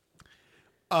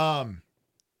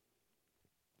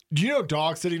 Do you know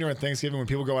dog sitting during Thanksgiving when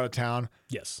people go out of town?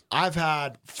 Yes, I've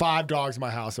had 5 dogs in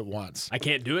my house at once. I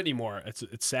can't do it anymore. It's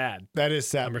sad. That is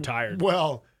sad. I'm retired.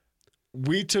 Well,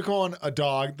 we took on a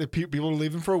dog. The people were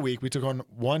leaving for a week. We took on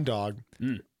one dog.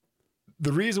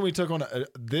 The reason we took on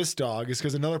this dog is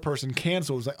because another person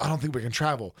canceled. It was like, I don't think we can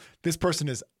travel. This person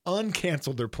has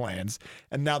uncanceled their plans,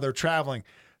 and now they're traveling.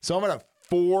 So I'm going to have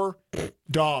 4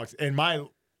 dogs, and my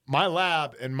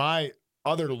lab and my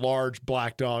other large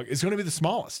black dog is going to be the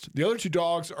smallest. The other 2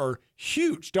 dogs are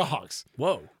huge dogs.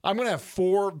 Whoa. I'm going to have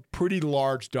 4 pretty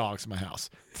large dogs in my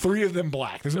house. 3 of them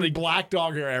black. There's going to be black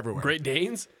dog hair everywhere. Great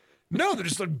Danes? No, they're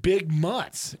just like big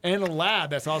mutts. And a lab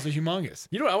that's also humongous.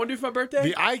 You know what I want to do for my birthday?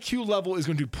 The IQ level is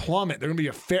going to plummet. They're going to be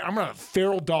I'm going to have a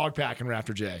feral dog pack in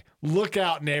Rafter J. Look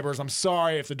out, neighbors. I'm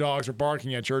sorry if the dogs are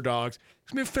barking at your dogs.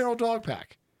 It's going to be a feral dog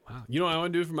pack. Wow. You know what I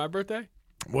want to do for my birthday?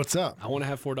 What's up? I want to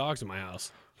have 4 dogs in my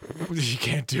house. You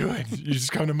can't do it. You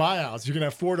just come to my house. You can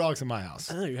have 4 dogs in my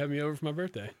house. Oh, you had me over for my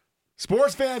birthday.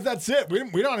 Sports fans, that's it. We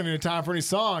don't even have time for any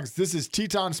songs. This is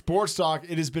Teton Sports Talk.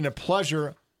 It has been a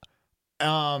pleasure.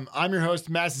 I'm your host,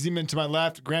 Matt Zeman. To my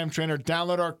left, Graham Trainer.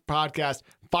 Download our podcast,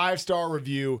 5-star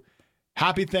review.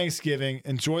 Happy Thanksgiving.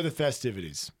 Enjoy the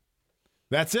festivities.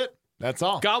 That's it. That's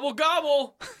all. Gobble,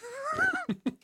 gobble.